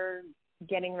 does are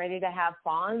getting ready to have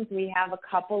fawns. We have a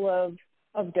couple of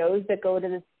does that go to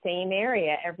the same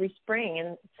area every spring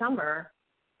and summer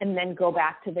and then go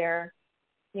back to their,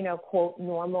 quote,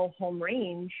 normal home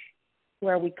range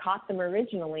where we caught them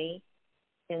originally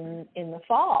in the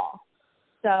fall.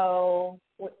 So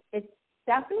it's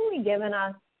definitely given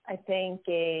us, I think,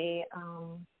 a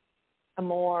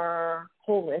more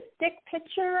holistic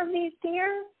picture of these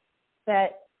deer.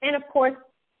 And of course,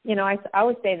 I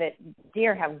would say that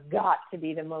deer have got to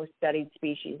be the most studied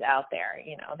species out there.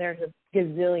 There's a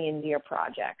gazillion deer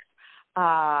projects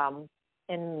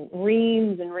and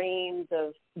reams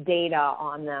of data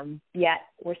on them, yet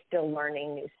we're still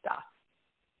learning new stuff,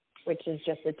 which is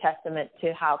just a testament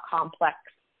to how complex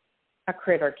a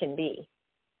critter can be.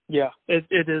 Yeah, it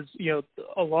is.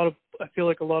 I feel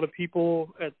like a lot of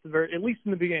people at least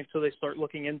in the beginning, so they start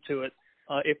looking into it,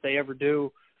 if they ever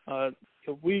do,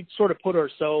 we sort of put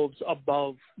ourselves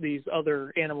above these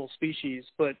other animal species.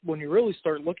 But when you really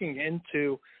start looking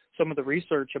into some of the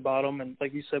research about them, and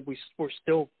like you said, we're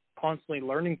still constantly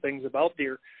learning things about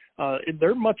deer,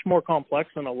 they're much more complex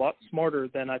and a lot smarter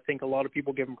than I think a lot of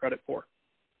people give them credit for.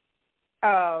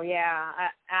 Oh, yeah,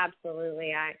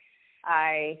 absolutely.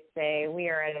 I say we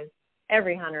are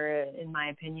every hunter, in my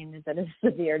opinion, is at a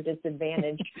severe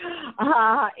disadvantage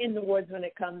in the woods when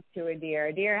it comes to a deer.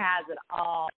 A deer has it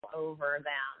all over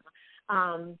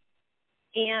them.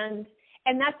 And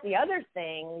that's the other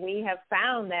thing. We have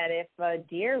found that if a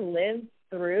deer lives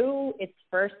through its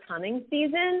first hunting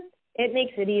season, it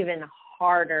makes it even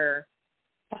harder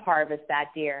to harvest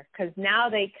that deer because now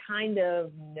they kind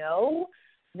of know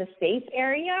the safe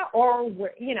area, or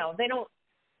they don't.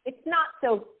 It's not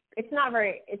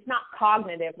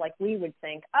cognitive like we would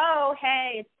think. Oh,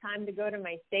 hey, it's time to go to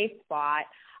my safe spot.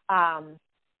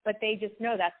 But they just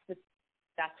know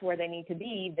that's where they need to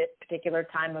be this particular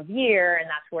time of year, and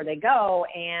that's where they go.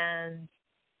 And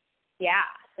yeah,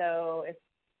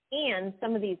 and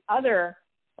some of these other,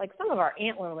 like some of our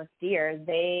antlerless deer,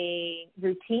 they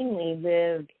routinely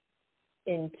live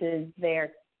into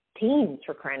their teens,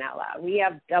 for crying out loud. We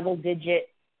have double-digit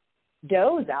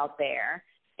does out there,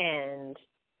 and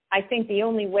I think the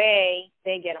only way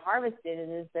they get harvested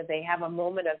is that they have a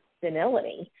moment of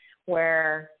senility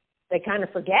where kind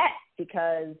of forget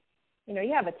because,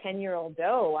 you have a 10-year-old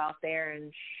doe out there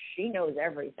and she knows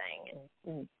everything,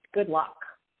 and good luck.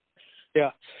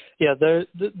 Yeah. The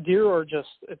deer are just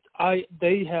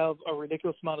they have a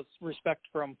ridiculous amount of respect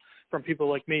from people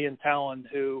like me and Talon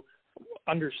who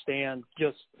understand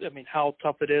how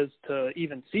tough it is to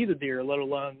even see the deer, let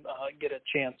alone get a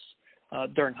chance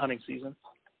during hunting season.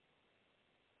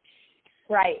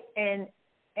 Right, and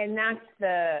that's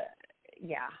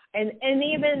and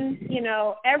even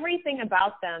everything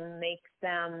about them makes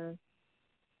them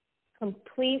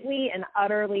completely and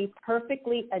utterly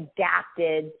perfectly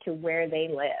adapted to where they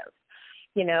live,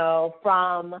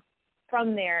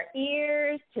 from their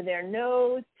ears to their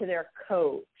nose to their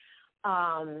coat.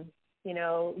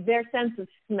 Their sense of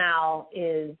smell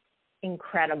is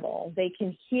incredible. They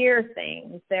can hear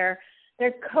things. Their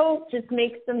coat just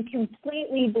makes them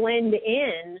completely blend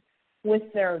in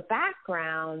with their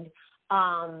background.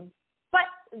 But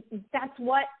that's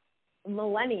what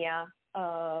millennia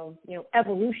of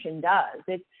evolution does.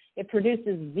 It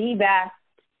produces the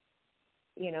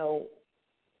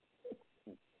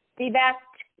best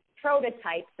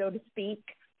prototype, so to speak,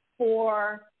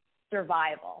 for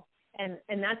survival. And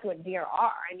that's what deer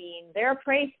are. They're a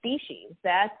prey species.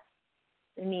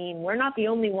 We're not the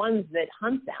only ones that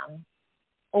hunt them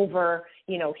over,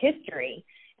 history.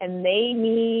 And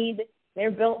they're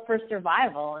built for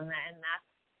survival, and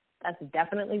that's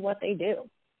definitely what they do.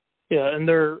 Yeah, and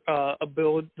their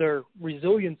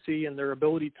resiliency and their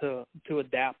ability to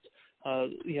adapt,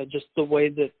 just the way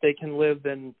that they can live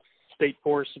in state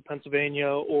forests of Pennsylvania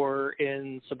or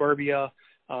in suburbia,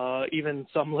 even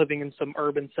some living in some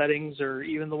urban settings, or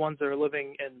even the ones that are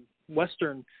living in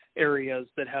western areas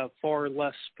that have far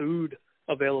less food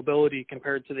availability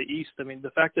compared to the east.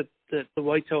 The fact that the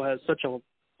whitetail has such a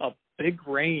big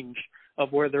range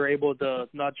of where they're able to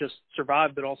not just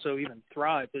survive but also even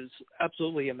thrive is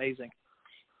absolutely amazing.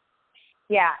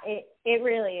 Yeah, it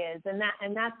really is, and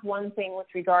that's one thing with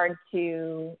regard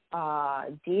to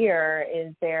deer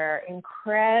is their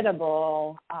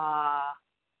incredible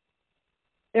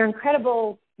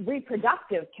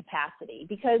reproductive capacity,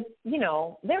 because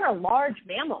they're a large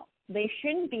mammal. They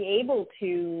shouldn't be able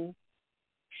to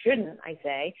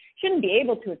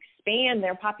expand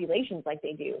their populations like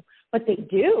they do, but they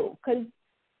do, because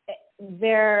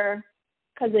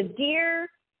a deer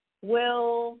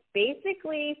will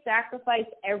basically sacrifice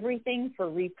everything for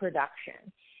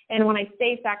reproduction. And when I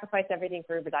say sacrifice everything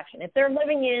for reproduction, if they're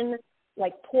living in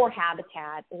like poor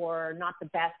habitat or not the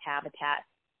best habitat,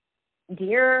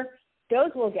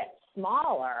 those will get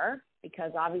smaller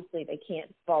because obviously they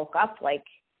can't bulk up like,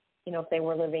 if they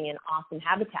were living in awesome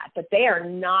habitat, but they are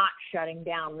not shutting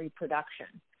down reproduction.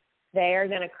 They are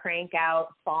going to crank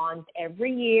out fawns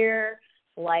every year,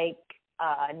 like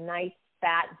a nice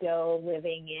fat doe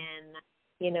living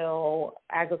in,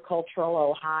 agricultural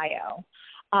Ohio.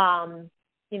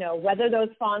 Whether those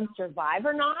fawns survive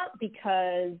or not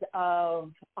because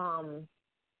of,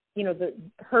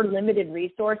 her limited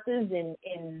resources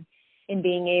in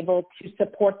being able to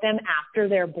support them after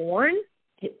they're born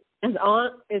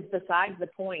is besides the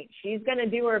point. She's going to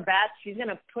do her best. She's going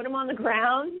to put them on the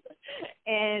ground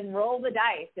and roll the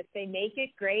dice. If they make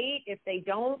it, great. If they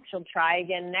don't, she'll try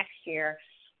again next year.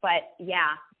 But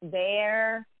yeah,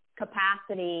 their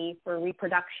capacity for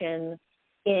reproduction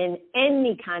in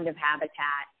any kind of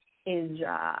habitat is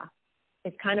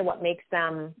kind of what makes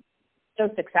them so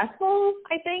successful,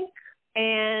 I think,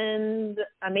 and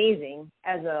amazing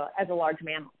as a large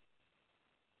mammal.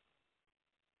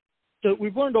 So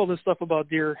we've learned all this stuff about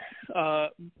deer,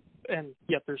 and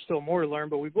yet there's still more to learn,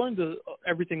 but we've learned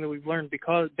everything that we've learned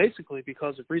because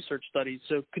of research studies.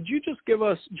 So could you just give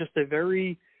us just a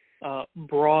very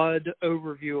broad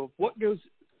overview of what goes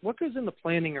into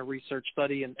planning a research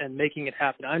study and making it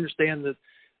happen? I understand that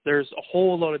there's a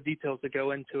whole lot of details that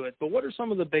go into it, but what are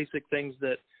some of the basic things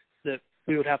that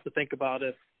we would have to think about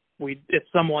if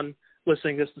someone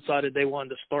listening to this decided they wanted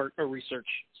to start a research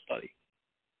study?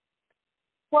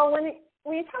 Well,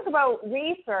 when you talk about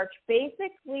research,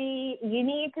 basically you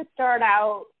need to start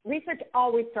out, research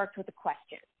always starts with a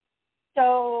question.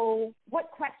 So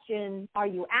what question are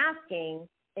you asking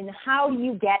and how do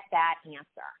you get that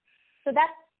answer? So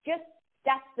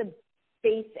that's the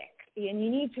basic. And you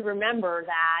need to remember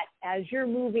that as you're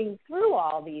moving through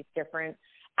all these different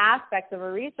aspects of a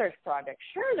research project,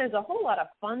 sure, there's a whole lot of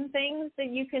fun things that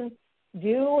you can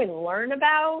do and learn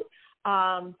about,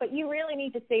 but you really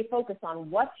need to stay focused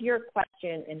on what's your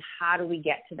question and how do we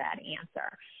get to that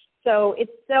answer. So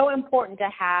it's so important to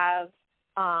have,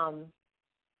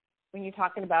 when you're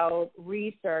talking about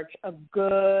research, a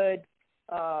good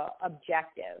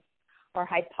objective or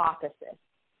hypothesis.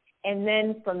 and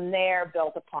then from there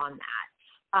build upon that.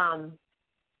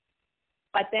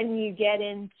 But then you get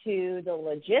into the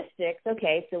logistics.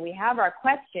 Okay, so we have our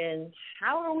questions.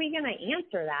 How are we going to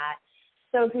answer that?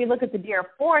 So if we look at the deer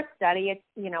forest study, it's,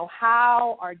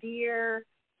 how are deer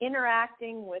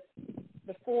interacting with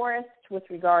the forest with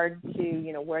regard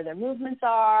to, where their movements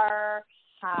are,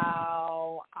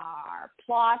 how are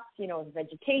plots,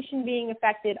 vegetation being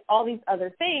affected, all these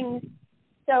other things.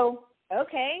 So,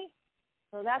 okay,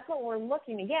 so that's what we're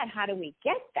looking to get. How do we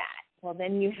get that? Well,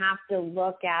 then you have to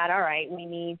look at, all right, we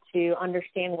need to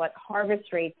understand what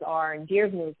harvest rates are and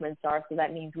deer's movements are, so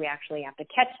that means we actually have to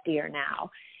catch deer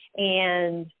now.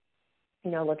 And,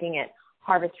 looking at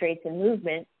harvest rates and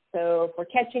movement, so if we're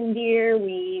catching deer,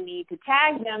 we need to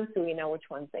tag them so we know which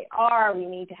ones they are. We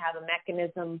need to have a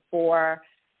mechanism for,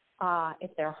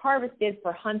 if they're harvested,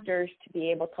 for hunters to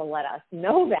be able to let us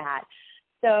know that.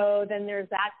 So then there's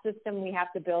that system we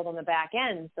have to build on the back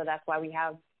end. So that's why we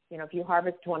have, if you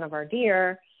harvest one of our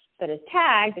deer that is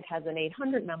tagged, it has an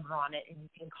 800 number on it, and you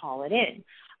can call it in.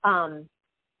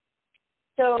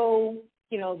 So,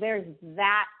 there's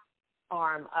that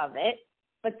arm of it.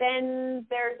 But then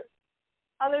there's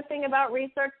other thing about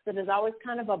research that is always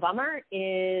kind of a bummer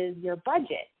is your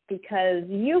budget, because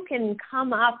you can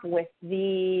come up with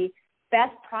the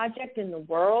best project in the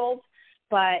world,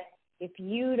 but if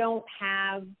you don't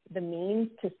have the means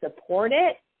to support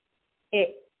it,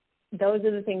 those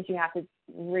are the things you have to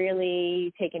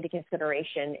really take into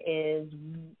consideration is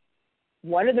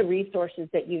what are the resources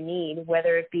that you need,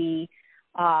 whether it be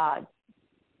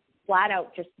flat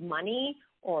out just money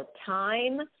or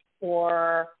time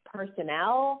or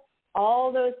personnel.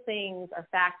 All those things are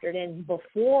factored in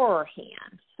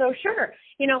beforehand. So sure,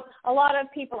 a lot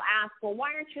of people ask, well,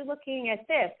 why aren't you looking at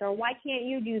this? Or why can't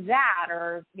you do that?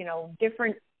 Or,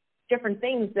 different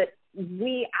things that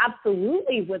we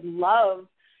absolutely would love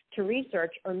to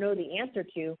research or know the answer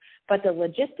to, but the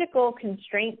logistical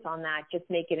constraints on that just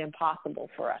make it impossible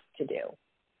for us to do.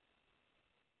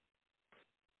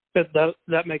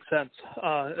 That makes sense.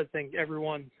 I think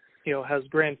everyone, has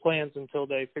grand plans until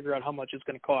they figure out how much it's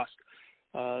going to cost.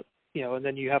 And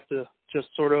then you have to just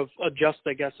sort of adjust,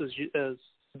 I guess, as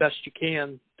best you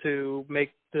can to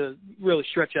really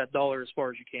stretch that dollar as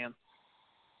far as you can.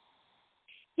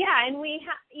 Yeah, and we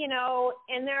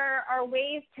and there are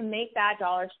ways to make that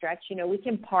dollar stretch. We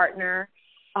can partner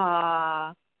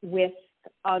with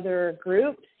other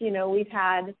groups. We've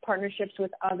had partnerships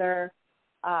with other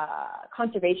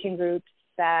conservation groups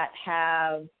that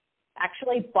have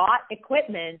actually bought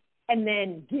equipment and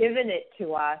then given it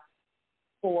to us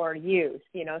for use,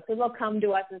 so they'll come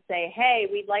to us and say, hey,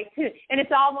 we'd like to, and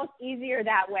it's almost easier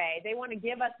that way. They want to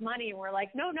give us money and we're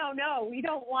like, no, we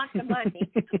don't want the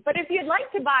money. But if you'd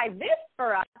like to buy this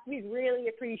for us, we'd really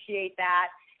appreciate that.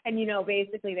 And,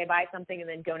 basically they buy something and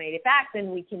then donate it back,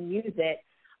 then we can use it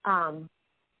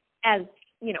as,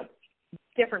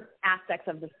 different aspects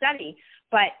of the study.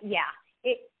 But yeah,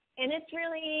 it's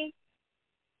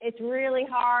really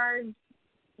hard.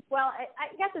 Well,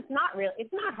 I guess it's not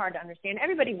hard to understand.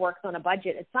 Everybody works on a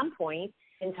budget at some point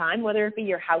in time, whether it be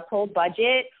your household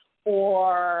budget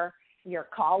or your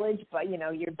college, but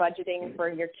you're budgeting for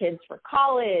your kids for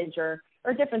college or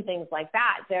different things like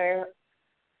that.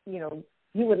 You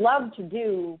would love to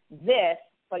do this,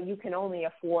 but you can only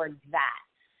afford that.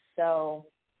 So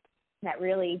that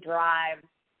really drives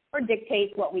or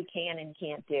dictates what we can and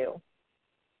can't do.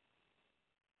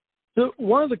 So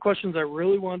one of the questions I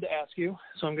really wanted to ask you,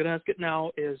 so I'm going to ask it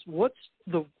now, is what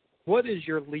is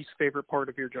your least favorite part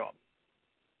of your job?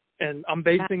 And I'm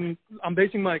basing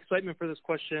my excitement for this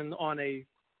question on a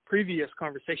previous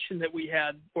conversation that we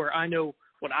had where I know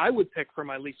what I would pick for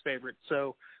my least favorite.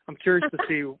 So I'm curious to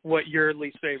see what your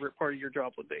least favorite part of your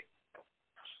job would be.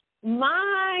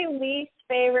 My least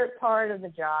favorite part of the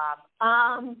job.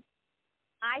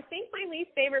 I think my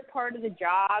least favorite part of the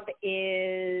job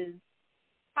is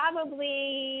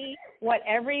probably what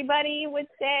everybody would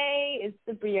say is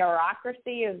the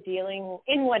bureaucracy of dealing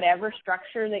in whatever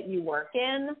structure that you work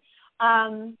in.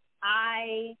 And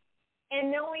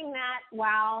knowing that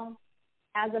while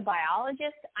as a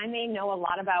biologist, I may know a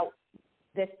lot about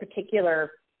this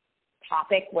particular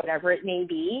topic, whatever it may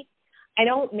be, I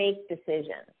don't make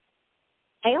decisions.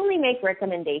 I only make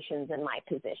recommendations in my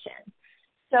position.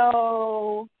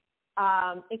 So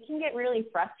it can get really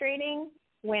frustrating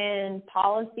when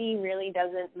policy really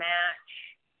doesn't match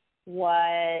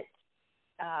what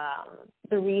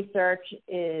the research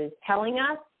is telling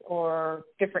us or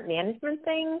different management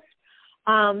things.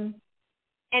 And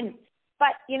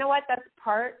But you know what? That's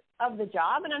part of the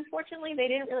job. And unfortunately, they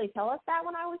didn't really tell us that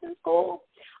when I was in school.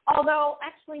 Although,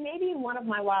 actually, maybe in one of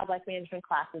my wildlife management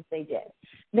classes they did.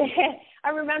 I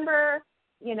remember,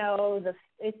 you know,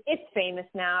 it's famous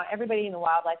now. Everybody in the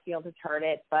wildlife field has heard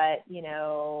it. But, you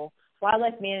know,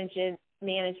 wildlife management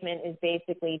is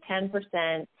basically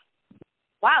 10%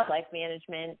 wildlife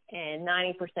management and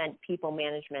 90% people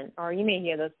management, or you may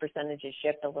hear those percentages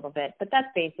shift a little bit, but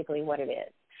that's basically what it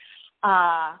is.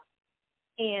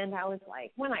 And I was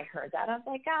like, when I heard that, I was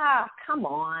like, come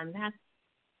on,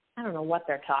 I don't know what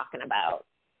they're talking about.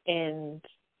 And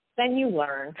then you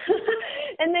learn.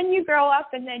 And then you grow up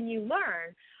and then you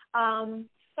learn.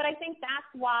 But I think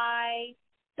that's why,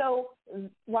 so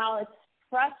while it's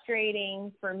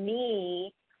frustrating for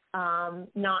me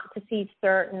not to see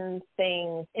certain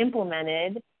things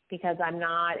implemented because I'm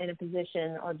not in a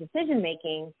position or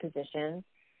decision-making position,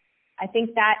 I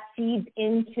think that feeds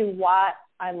into what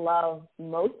I love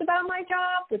most about my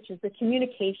job, which is the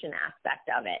communication aspect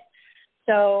of it.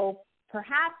 So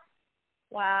perhaps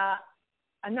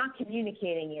I'm not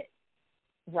communicating it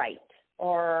right,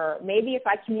 or maybe if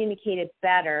I communicate it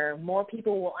better, more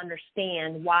people will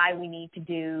understand why we need to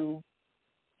do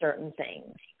certain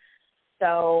things.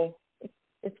 So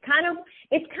it's kind of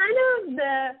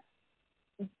the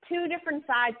two different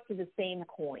sides to the same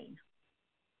coin.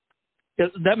 Yeah,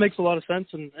 that makes a lot of sense,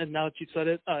 and now that you said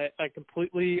it, I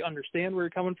completely understand where you're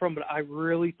coming from, but I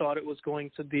really thought it was going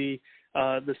to be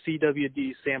the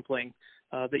CWD sampling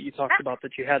that you talked about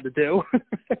that you had to do.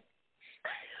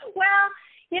 Well,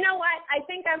 you know what? I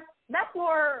think that's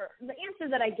more, the answer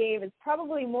that I gave is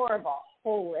probably more of a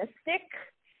holistic,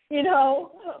 you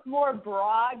know, more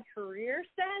broad career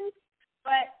sense.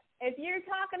 But if you're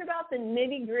talking about the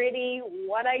nitty-gritty,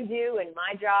 what I do in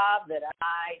my job that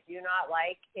I do not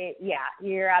like, yeah,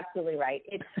 you're absolutely right.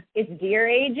 It's deer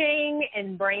aging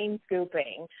and brain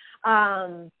scooping.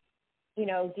 You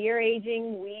know, deer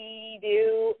aging we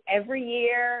do every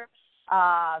year,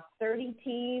 30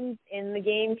 teams in the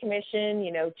Game Commission,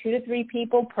 you know, 2 to 3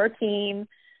 people per team.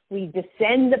 We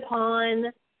descend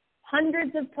upon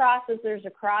hundreds of processors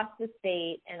across the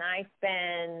state, and I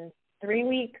spend 3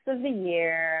 weeks of the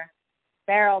year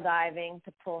barrel diving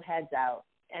to pull heads out.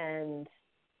 And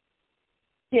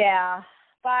yeah,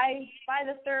 by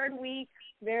the third week,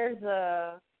 there's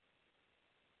a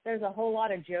whole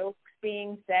lot of jokes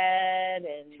being said,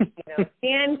 and you know,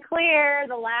 stand clear.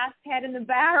 The last head in the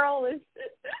barrel is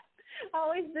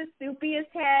always the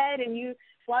soupiest head, and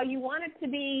while you want it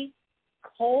to be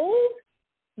cold,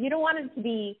 you don't want it to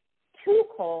be too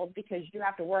cold because you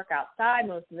have to work outside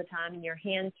most of the time and your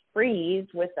hands freeze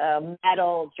with a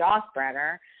metal jaw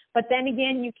spreader. But then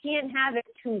again, you can't have it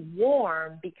too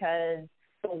warm because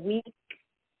the week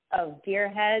of deer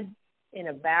heads in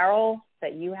a barrel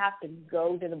that you have to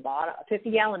go to the bottom, a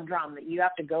 50-gallon drum that you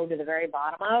have to go to the very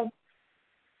bottom of.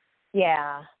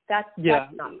 Yeah, that's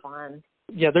not fun.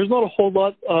 Yeah, there's not a whole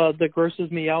lot that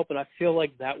grosses me out, but I feel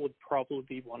like that would probably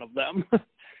be one of them.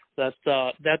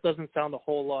 That doesn't sound a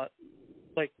whole lot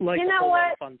like you know, a whole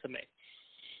lot of fun to me.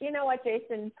 You know what,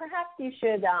 Jason? Perhaps you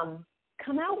should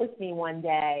come out with me one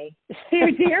day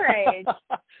to deer age.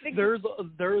 There's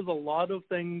a lot of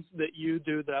things that you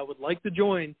do that I would like to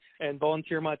join and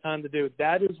volunteer my time to do.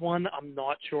 That is one I'm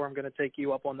not sure I'm going to take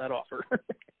you up on that offer.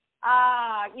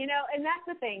 You know, and that's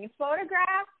the thing.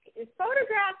 Photographs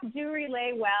do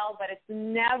relay well, but it's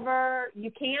never,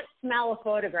 you can't smell a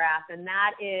photograph, and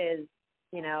that is,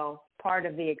 you know, part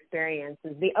of the experience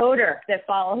is the odor that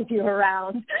follows you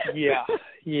around.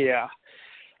 Yeah.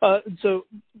 So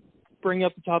bring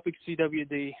up the topic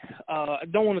CWD. I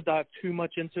don't want to dive too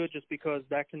much into it just because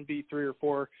that can be 3 or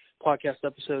 4 podcast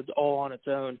episodes all on its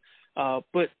own.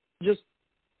 But just,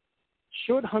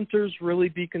 should hunters really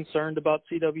be concerned about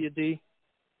CWD?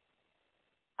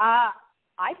 I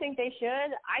think they should.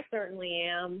 I certainly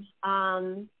am.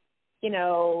 You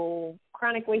know,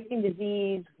 chronic wasting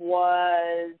disease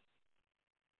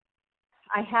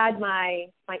I had my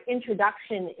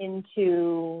introduction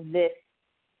into this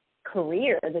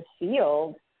career, this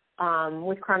field,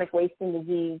 with chronic wasting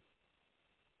disease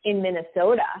in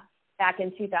Minnesota back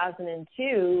in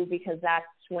 2002, because that's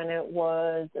when it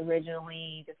was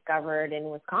originally discovered in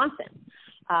Wisconsin,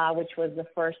 which was the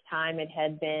first time it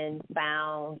had been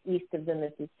found east of the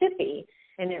Mississippi.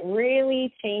 And it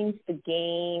really changed the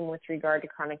game with regard to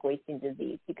chronic wasting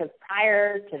disease, because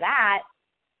prior to that,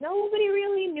 nobody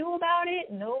really knew about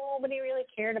it. Nobody really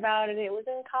cared about it. It was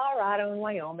in Colorado and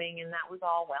Wyoming, and that was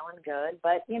all well and good.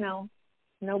 But, you know,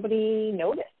 nobody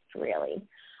noticed, really.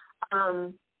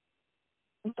 But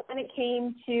when it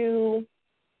came to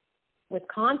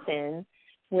Wisconsin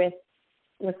with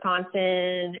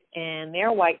Wisconsin and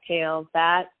their whitetails,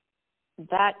 that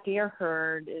deer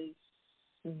herd is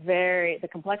the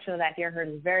complexion of that deer herd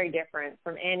is very different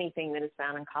from anything that is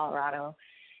found in Colorado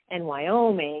and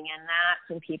Wyoming, and that's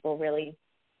when people really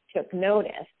took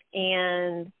notice.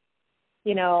 And,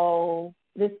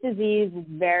 this disease is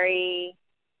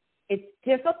it's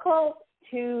difficult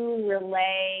to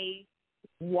relay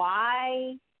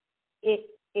why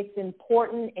it's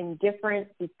important and different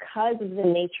because of the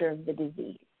nature of the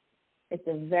disease. It's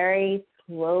a very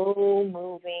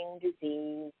slow-moving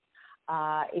disease.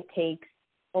 It takes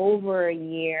over a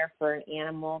year for an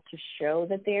animal to show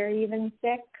that they're even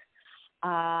sick.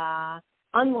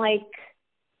 Unlike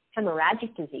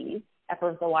hemorrhagic disease,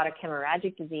 epizootic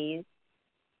hemorrhagic disease,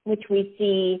 which we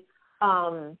see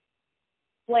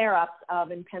flare-ups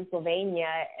of in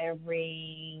Pennsylvania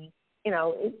every,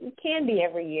 it can be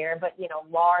every year, but,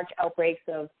 large outbreaks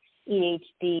of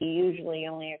EHD usually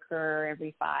only occur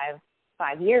every five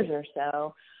years or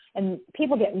so. And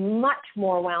people get much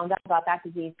more wound up about that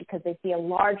disease because they see a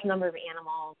large number of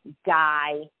animals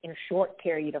die in a short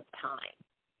period of time.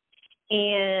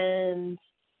 And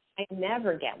I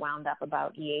never get wound up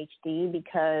about EHD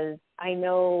because I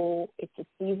know it's a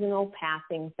seasonal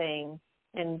passing thing.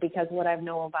 And because what I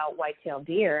know about white-tailed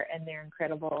deer and their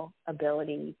incredible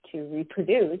ability to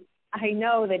reproduce, I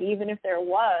know that even if there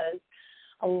was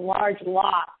a large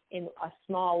loss in a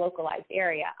small localized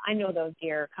area, I know those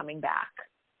deer are coming back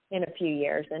in a few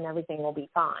years and everything will be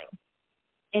fine.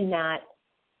 And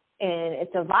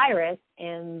it's a virus,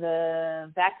 and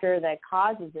the vector that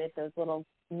causes it, those little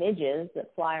midges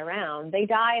that fly around, they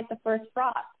die at the first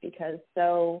frost because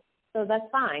so that's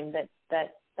fine,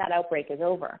 that outbreak is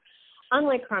over.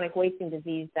 Unlike chronic wasting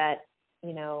disease that,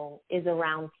 is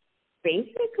around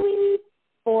basically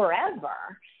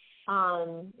forever,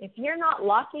 if you're not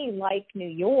lucky like New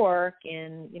York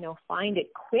and, find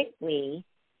it quickly,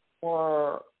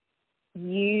 or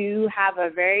you have a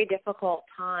very difficult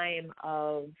time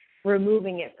of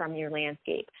removing it from your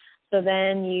landscape. So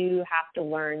then you have to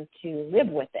learn to live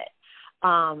with it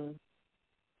and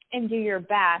do your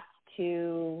best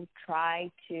to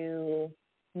try to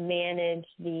manage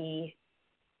the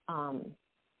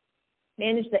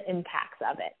impacts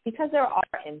of it, because there are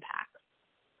impacts.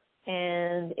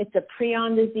 And it's a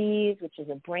prion disease, which is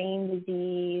a brain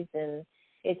disease, and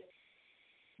it's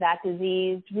that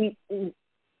disease.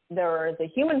 There is a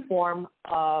human form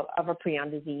of a prion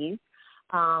disease.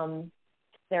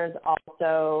 There's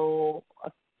also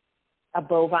a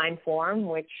bovine form,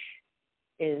 which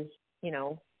is,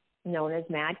 known as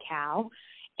mad cow.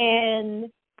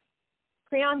 And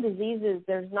prion diseases,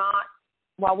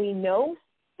 while we know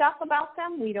stuff about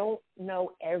them, we don't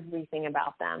know everything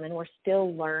about them, and we're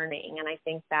still learning. And I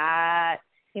think that,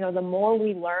 the more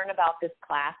we learn about this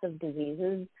class of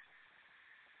diseases,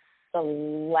 the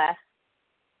less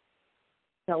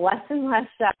and less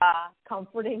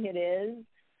comforting it is,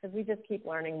 because we just keep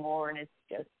learning more, and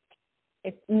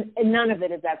none of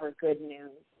it is ever good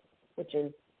news, which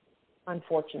is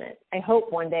unfortunate. I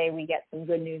hope one day we get some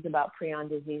good news about prion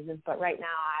diseases, but right now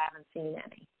I haven't seen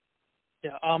any.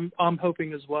 Yeah, I'm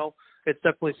hoping as well. It's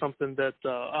definitely something that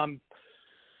I'm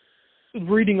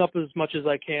reading up as much as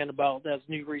I can about as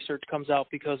new research comes out,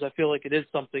 because I feel like it is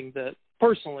something that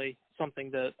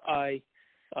I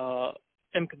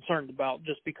am concerned about,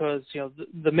 just because,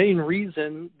 the main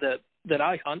reason that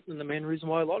I hunt, and the main reason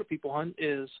why a lot of people hunt,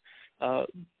 is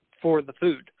for the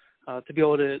food, to be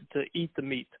able to eat the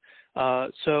meat.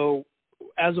 So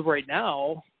as of right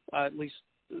now, at least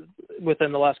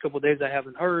within the last couple of days, I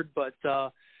haven't heard, but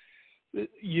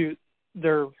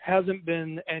there hasn't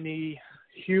been any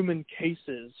human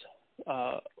cases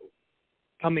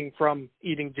coming from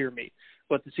eating deer meat.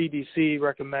 But the CDC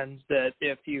recommends that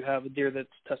if you have a deer that's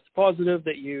tested positive,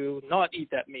 that you not eat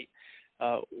that meat.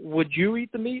 Would you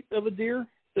eat the meat of a deer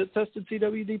that tested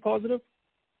CWD positive?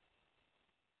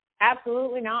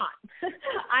 Absolutely not.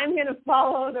 I'm going to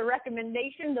follow the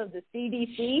recommendations of the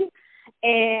CDC,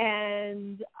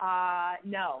 and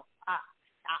no,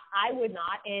 I would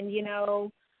not. And,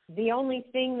 the only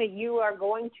thing that you are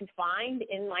going to find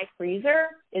in my freezer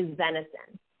is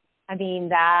venison. I mean,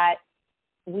 that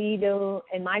we do,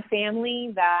 in my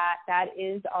family, that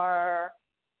is our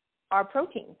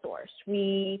protein source.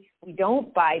 We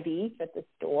don't buy beef at the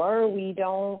store. We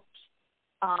don't,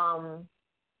 none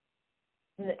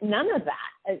of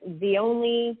that.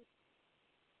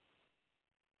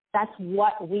 That's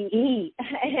what we eat.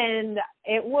 And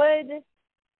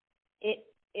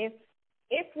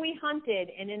if we hunted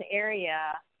in an area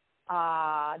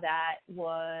that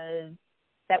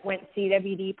went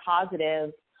CWD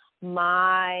positive,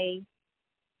 my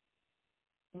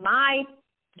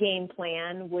game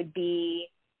plan would be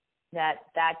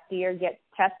that deer gets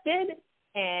tested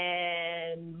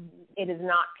and it is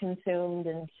not consumed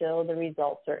until the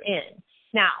results are in.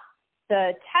 Now,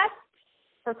 the test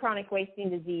for chronic wasting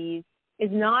disease is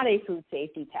not a food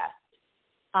safety test.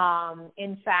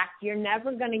 In fact, you're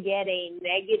never going to get a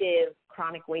negative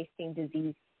chronic wasting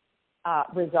disease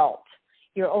result.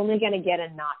 You're only going to get a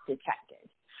not detected.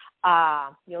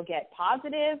 You'll get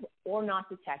positive or not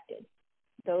detected.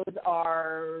 Those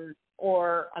are,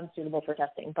 or unsuitable for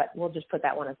testing, but we'll just put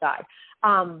that one aside.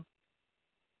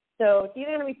 So it's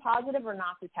either going to be positive or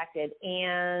not detected.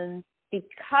 And that's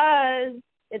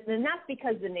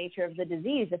because the nature of the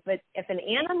disease. If an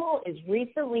animal is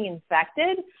recently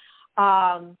infected,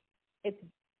 it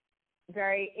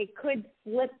could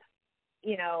slip,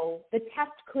 the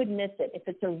test could miss it if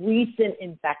it's a recent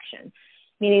infection,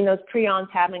 meaning those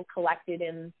prions haven't collected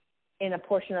in a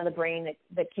portion of the brain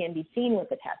that can be seen with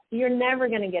the test. So you're never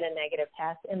going to get a negative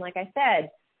test. And like I said,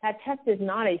 that test is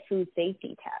not a food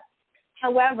safety test.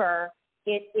 However,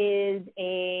 it is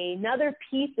another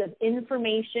piece of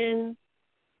information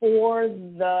for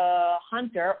the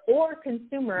hunter or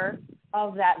consumer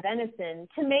of that venison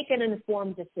to make an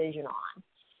informed decision on.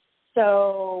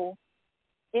 So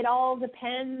it all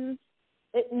depends.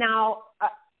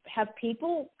 Have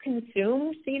people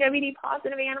consumed CWD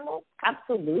positive animals?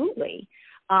 Absolutely.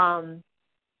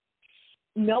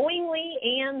 Knowingly,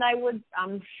 and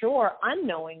I'm sure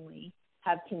unknowingly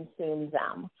have consumed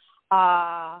them.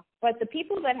 But the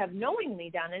people that have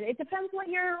knowingly done it, it depends what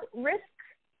your risk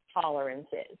tolerance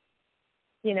is.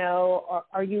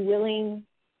 Are you willing?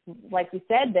 Like you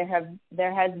said, there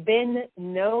has been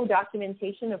no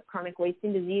documentation of chronic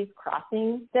wasting disease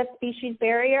crossing that species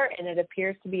barrier, and it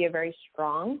appears to be a very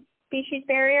strong species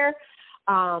barrier.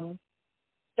 So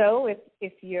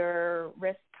if your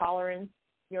risk tolerance,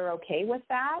 you're okay with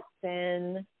that,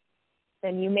 then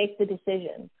you make the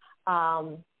decision.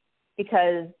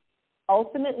 Because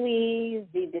ultimately,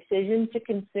 the decision to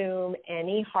consume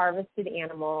any harvested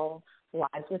animal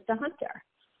lies with the hunter.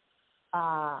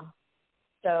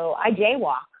 So I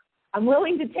jaywalk. I'm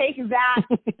willing to take that.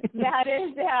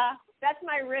 That's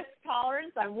my risk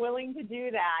tolerance. I'm willing to do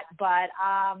that. But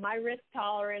my risk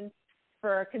tolerance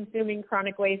for consuming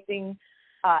chronic wasting,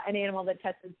 an animal that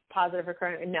tested positive for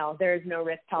chronic, no, there's no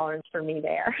risk tolerance for me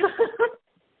there.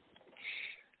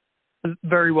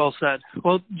 Very well said.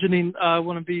 Well, Janine, I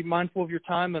want to be mindful of your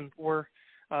time, and we're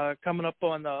coming up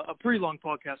on a pretty long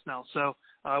podcast now. So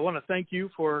I want to thank you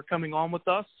for coming on with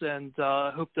us, and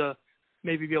hope to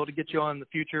maybe be able to get you on in the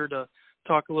future to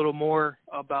talk a little more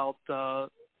about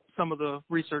some of the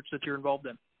research that you're involved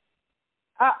in.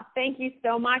 Thank you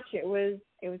so much. It was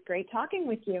great talking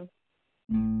with you.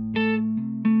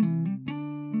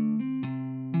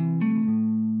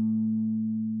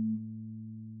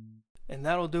 And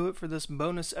that'll do it for this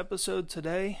bonus episode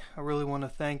today. I really want to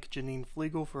thank Janine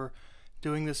Flegel for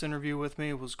doing this interview with me.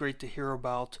 It was great to hear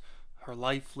about her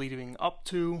life leading up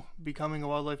to becoming a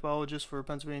wildlife biologist for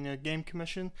Pennsylvania Game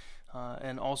Commission,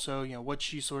 and also what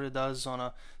she sort of does on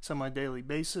a semi-daily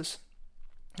basis,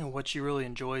 and what she really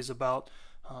enjoys about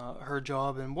her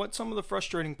job, and what some of the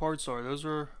frustrating parts are. Those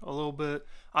were a little bit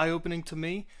eye-opening to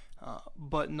me,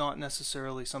 but not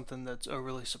necessarily something that's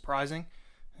overly surprising.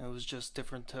 It was just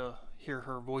different to hear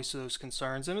her voice those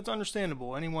concerns, and it's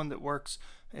understandable. Anyone that works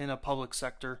in a public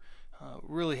sector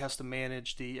really has to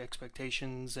manage the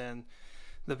expectations and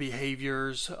the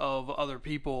behaviors of other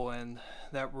people, and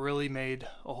that really made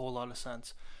a whole lot of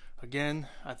sense. Again,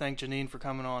 I thank Janine for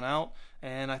coming on out,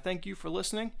 and I thank you for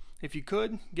listening. If you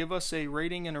could, give us a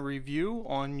rating and a review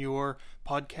on your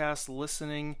podcast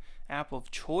listening app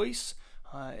of choice.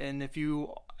 And if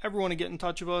you ever want to get in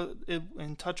touch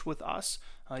with us,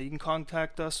 you can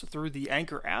contact us through the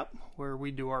Anchor app where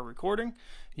we do our recording.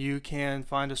 You can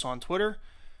find us on Twitter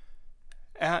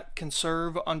at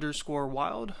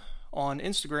conserve_wild, on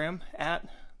Instagram at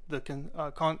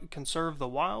conserve the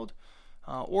wild,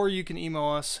 or you can email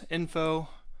us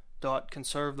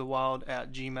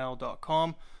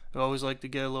info.conservethewild@gmail.com. We always like to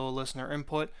get a little listener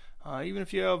input. Even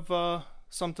if you have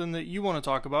something that you want to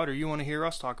talk about or you want to hear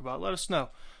us talk about, let us know.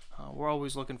 We're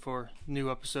always looking for new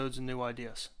episodes and new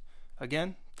ideas.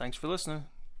 Again, thanks for listening.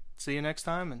 See you next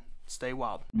time, and stay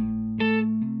wild.